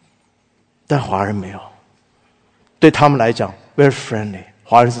但华人没有，对他们来讲 very friendly，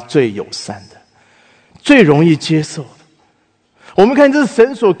 华人是最友善的，最容易接受的。我们看这是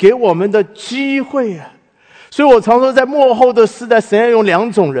神所给我们的机会啊！所以我常说，在末后的时代，神要用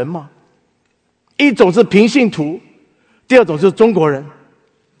2种人嘛，一种是平信徒，第2种就是中国人。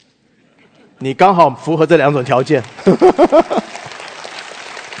你刚好符合这2种条件。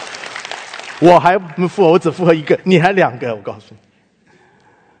我还不符合，我只符合1个，你还2个。我告诉你，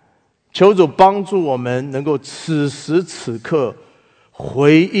求主帮助我们能够此时此刻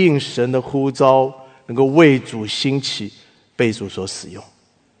回应神的呼召，能够为主兴起，被主所使用。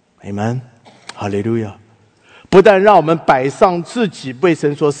阿们，哈利路亚！不但让我们摆上自己被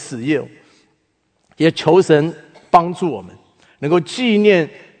神所使用，也求神帮助我们能够纪念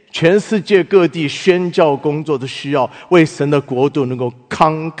全世界各地宣教工作的需要，为神的国度能够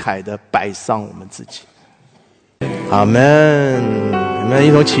慷慨地摆上我们自己。阿们！你们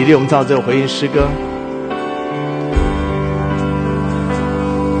一同起立，我们唱这首回应诗歌。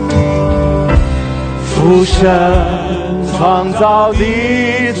父神创造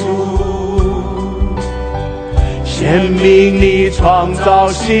的主，显明你创造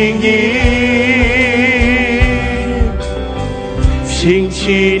心意，兴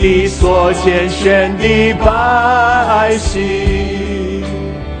起你所拣选的百姓，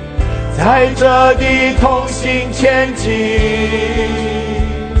在这地同行前进，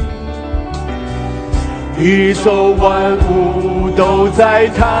宇宙万物都在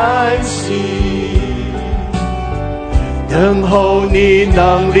叹息，等候你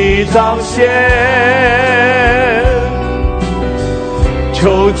能力彰显，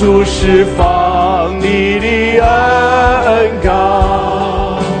求主释放你的恩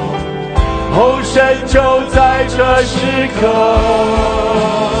膏，哦，神就在这时刻，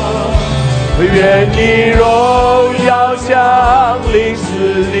愿你荣耀降临死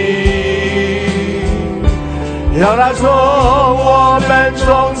里，让它从我们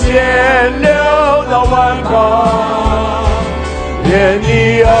中间流到万邦，愿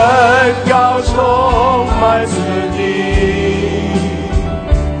你恩膏充满此地，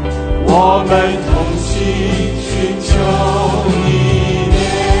我们同心寻求你面。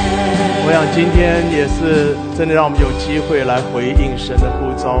我想今天也是真的让我们有机会来回应神的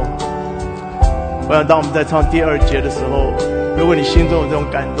呼召。我想当我们在唱第2节的时候，如果你心中有这种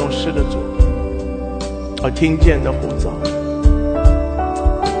感动，是的主，我听见的呼召，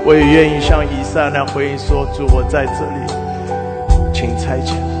我也愿意像以赛那样回应说，主，我在这里，请差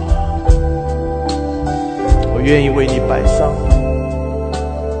遣我，我愿意为你摆上，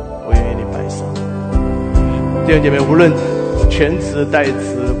我愿意你摆上。弟兄姐妹，无论全职代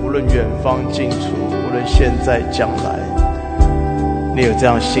职，无论远方近处，无论现在将来，你有这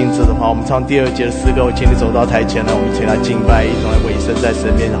样心智的话，我们唱第2节的诗歌，我请你走到台前来，我们一起来敬拜，一同来委身在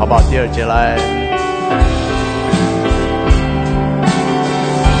神面前，好不好？第2节来。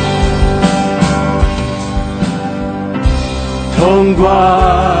统管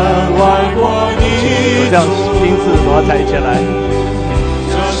万国的主，这样心智走到台前来。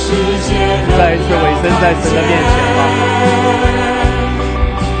这世界再一次委身在神的面前吧，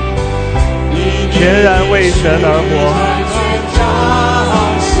全然为神而活。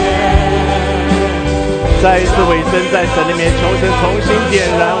再一次委身在神里面，求神重新点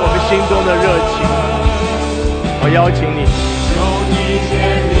燃我们心中的热情。我邀请你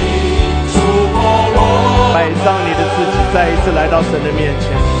摆上你的自己，再一次来到神的面前。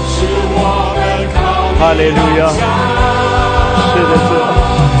哈利路亚！是的，主。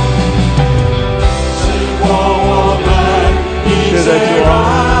是的，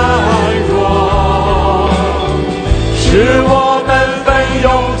主。是我们奋勇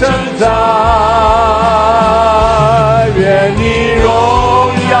挣扎，愿你荣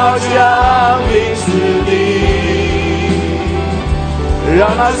耀降临死地，让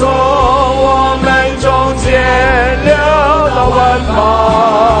那从我们中间流到万邦，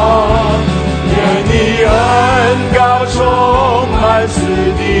愿你恩膏充满死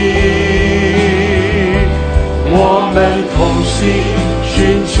地，我们同心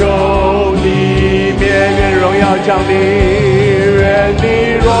寻求你面，愿荣耀降临，愿你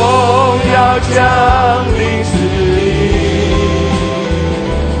荣耀降临死地，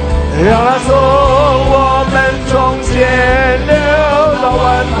让它从我们中间流到万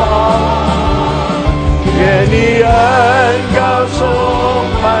邦，愿你恩膏充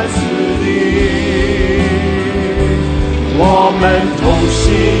满死地，我们同心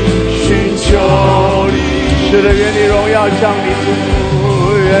寻求你。是的，愿你荣耀降临，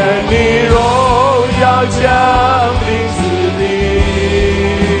愿你荣耀降临死地，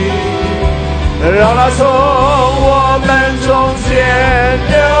让它从我们中间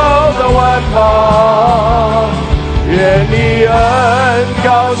流到万邦，愿你恩膏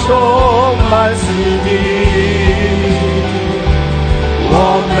充满死地，我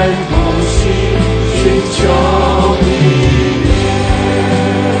们同心寻求你。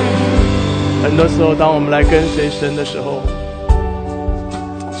很多时候当我们来跟随神的时候，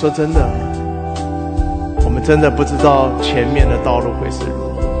说真的，我们真的不知道前面的道路会是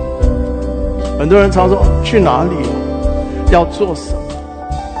如何。很多人常说去哪里，要做什么，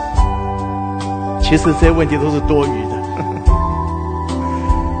其实这些问题都是多余的，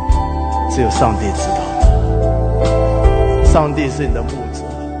只有上帝知道。上帝是你的牧者，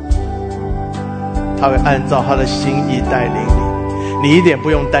他会按照他的心意带领你，你一点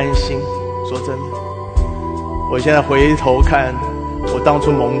不用担心。说真的，我现在回头看我当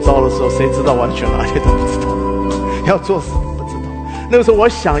初蒙召的时候，谁知道我要去哪里都不知道，要做什么不知道。那个时候我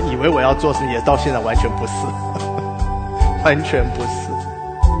想以为我要做什么，也到现在完全不是，完全不是。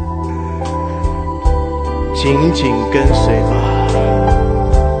紧紧跟随吧，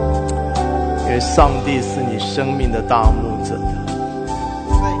因为上帝是你生命的大牧者的。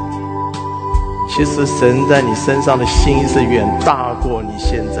其实神在你身上的心意是远大过你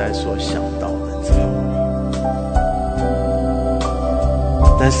现在所想到的，知道吗？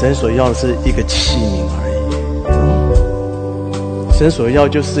但神所要的是一个器皿而已，神所要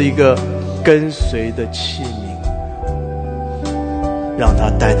就是一个跟随的器皿，让他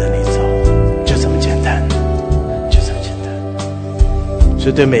带着你走，就这么简单，就这么简单。所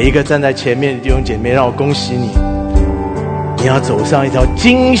以对每一个站在前面的弟兄姐妹，让我恭喜你，你要走上一条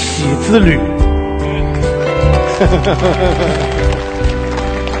惊喜之旅。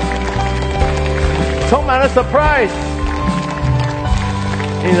充满了 surprise，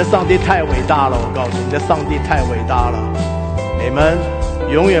 你的上帝太伟大了，我告诉你，你的上帝太伟大了。你们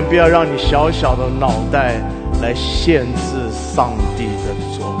永远不要让你小小的脑袋来限制上帝的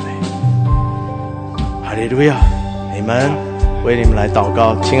作为。哈利路亚！你们为你们来祷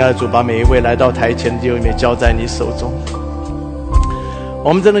告，亲爱的主，把每一位来到台前的弟兄姐妹交在你手中。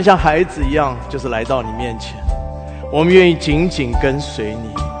我们真的像孩子一样，就是来到你面前，我们愿意紧紧跟随你，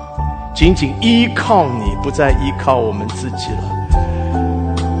紧紧依靠你，不再依靠我们自己了。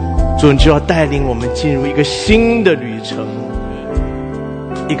主，你就要带领我们进入一个新的旅程，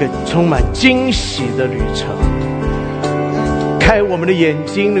一个充满惊喜的旅程。开我们的眼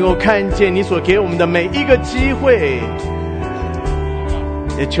睛，能够看见你所给我们的每一个机会，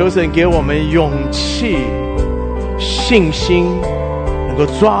也求神给我们勇气、信心，能够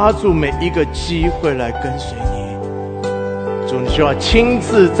抓住每一个机会来跟随你。主，你就要亲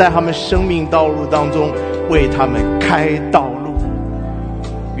自在他们生命道路当中为他们开道路，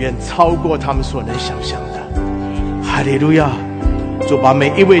远超过他们所能想象的。哈利路亚！主，把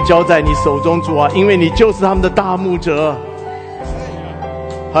每一位交在你手中，主啊，因为你就是他们的大牧者。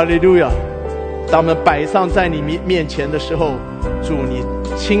哈利路亚！当我们摆上在你面前的时候，主，你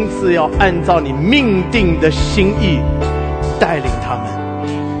亲自要按照你命定的心意带领他们，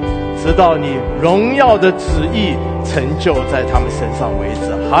直到你荣耀的旨意成就在他们身上为止。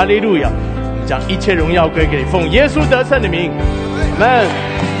哈利路亚！我们将一切荣耀归给你，奉耶稣得胜的名，阿们。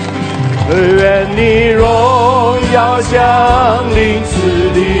愿你荣耀降临此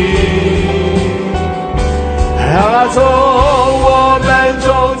地，让它从我们中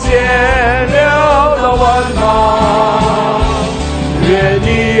间流到万方。愿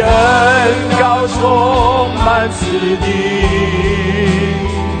你恩膏充满此地，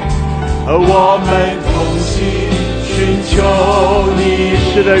和我们同心寻求你。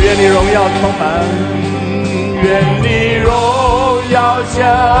是的，愿你荣耀充满，愿你荣耀降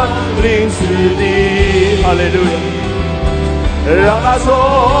临此地。哈利路亚！让它从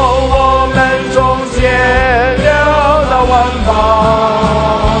我们中间流到万方。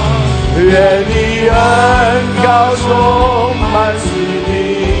愿你恩膏充满此地，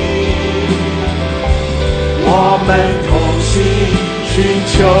我们同心寻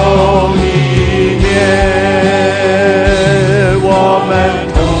求你面，我们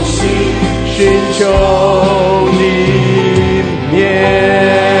同心寻求你面。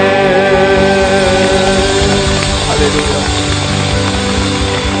哈利路亚！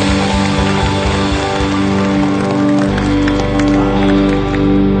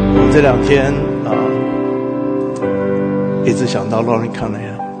我这两天一直想到 Lauren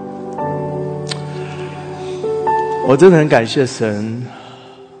Cunningham， 我真的很感谢神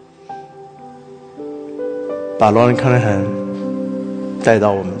把 Lauren Cunningham 带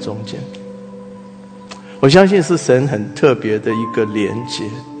到我们中间。我相信是神很特别的一个连接，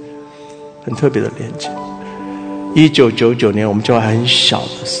很特别的连接。1999年我们教会还很小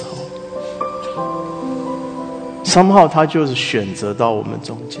的时候，somehow他就是选择到我们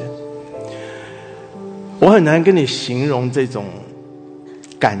中间。我很难跟你形容这种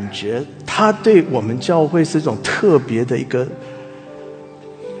感觉，他对我们教会是一种特别的一个，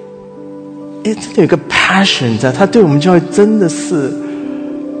真的有一个 passion 在，他对我们教会真的是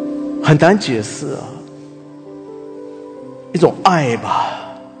很难解释啊，一种爱吧，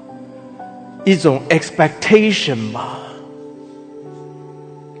一种 expectation 吧。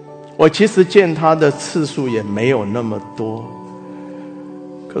我其实见他的次数也没有那么多，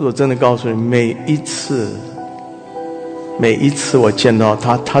可是我真的告诉你，每一次我见到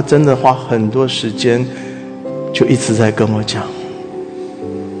他，他真的花很多时间就一直在跟我讲，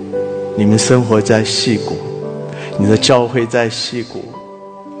你们生活在矽谷，你的教会在矽谷，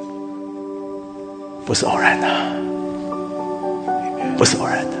不是偶然的，不是偶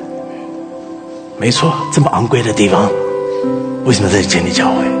然的。没错，这么昂贵的地方，为什么在这里建立教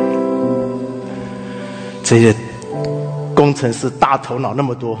会？这些工程师大头脑那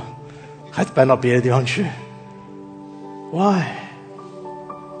么多，还是搬到别的地方去 ？Why？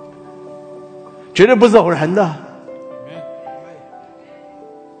 绝对不是偶然的。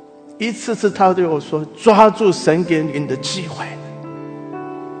一次次他对我说：“抓住神给你的机会。”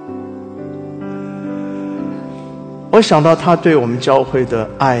我想到他对我们教会的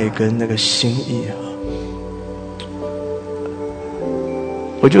爱跟那个心意啊，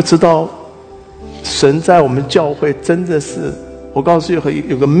我就知道神在我们教会真的是，我告诉你，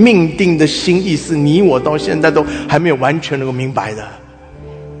有个命定的心意，是你我到现在都还没有完全能够明白的。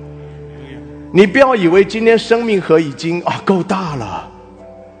你不要以为今天生命河已经够大了，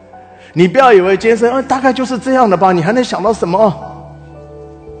你不要以为今天大概就是这样的吧，你还能想到什么？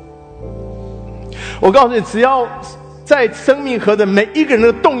我告诉你，只要在生命河的每一个人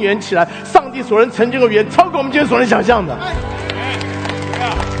都动员起来，上帝所能成就的远超过我们今天所能想象的。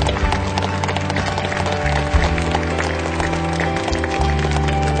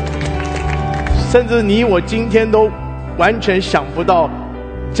甚至你我今天都完全想不到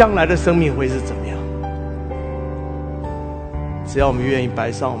将来的生命会是怎么样。只要我们愿意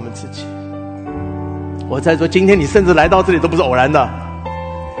摆上我们自己，我再说，今天你甚至来到这里都不是偶然的。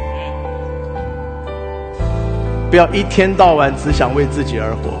不要一天到晚只想为自己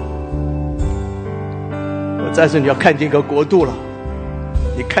而活。我再说，你要看见一个国度了，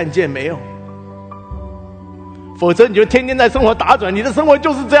你看见没有？否则你就天天在生活打转，你的生活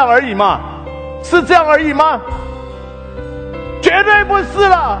就是这样而已嘛？是这样而已吗？绝对不是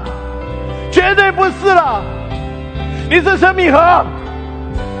了，绝对不是了。你是生命河，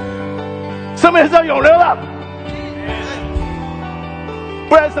生命是要永流的，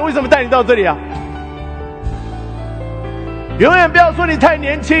不然神为什么带你到这里啊？永远不要说你太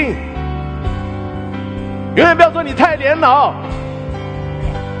年轻，永远不要说你太年老。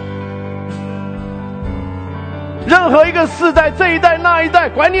任何一个世代，这一代那一代，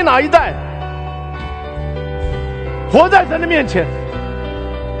管你哪一代，活在神的面前，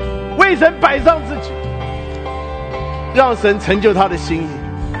为神摆上自己，让神成就他的心意。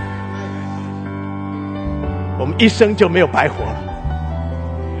我们一生就没有白活了。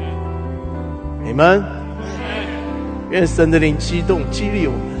你们愿神的灵激动激励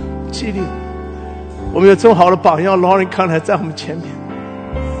我们，激励我们。我们有这么好的榜样，老人康还在我们前面，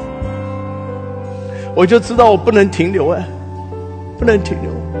我就知道我不能停留，不能停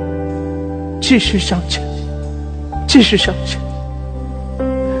留，继续向前，继续向前，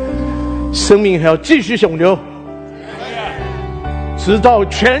生命还要继续永留，直到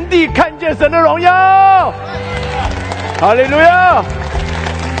全地看见神的荣耀。哈利路亚！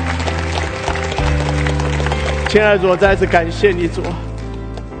亲爱的主，我再次感谢你，主，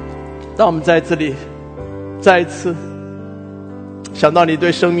让我们在这里再一次想到你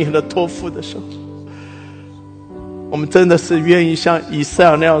对生命的托付的时候，我们真的是愿意像以赛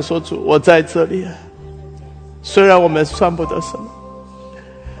亚那样说，主，我在这里。虽然我们算不得什么，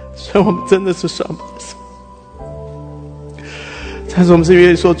虽然我们真的是算不得什么，但是我们是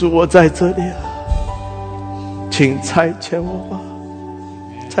愿意说，主，我在这里，请差遣我吧，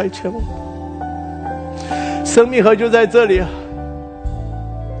差遣我吧。生命河就在这里，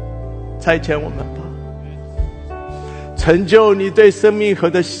差遣我们吧，成就你对生命河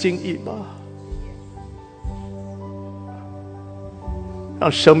的心意吧，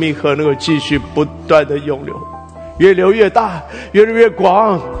让生命河能够继续不断的涌流，越流越大，越流越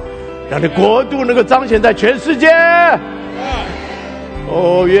广，让你国度能够彰显在全世界。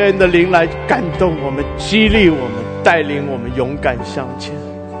哦，愿你的灵来感动我们，激励我们，带领我们勇敢向前。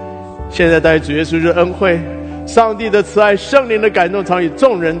现在在主耶稣的恩惠，上帝的慈爱，圣灵的感动，常与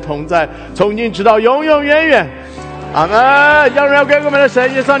众人同在，从今直到永永远远。阿们！让荣耀归给我们的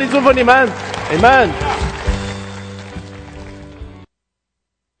神，愿上帝祝福你们。阿们。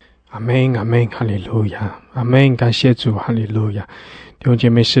阿们，阿们，哈利路亚，阿们，感谢主，哈利路亚。弟兄姐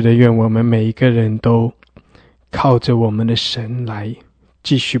妹，是的，愿我们每一个人都靠着我们的神来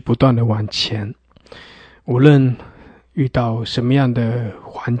继续不断的往前，无论遇到什么样的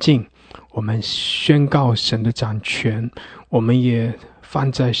环境，我们宣告神的掌权，我们也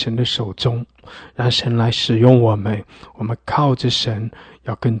放在神的手中，让神来使用我们。我们靠着神，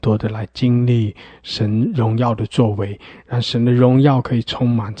要更多的来经历神荣耀的作为，让神的荣耀可以充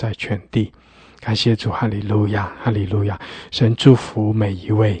满在全地。感谢主，哈利路亚，哈利路亚。神祝福每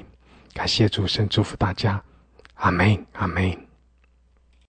一位，感谢主，神祝福大家。阿们，阿们。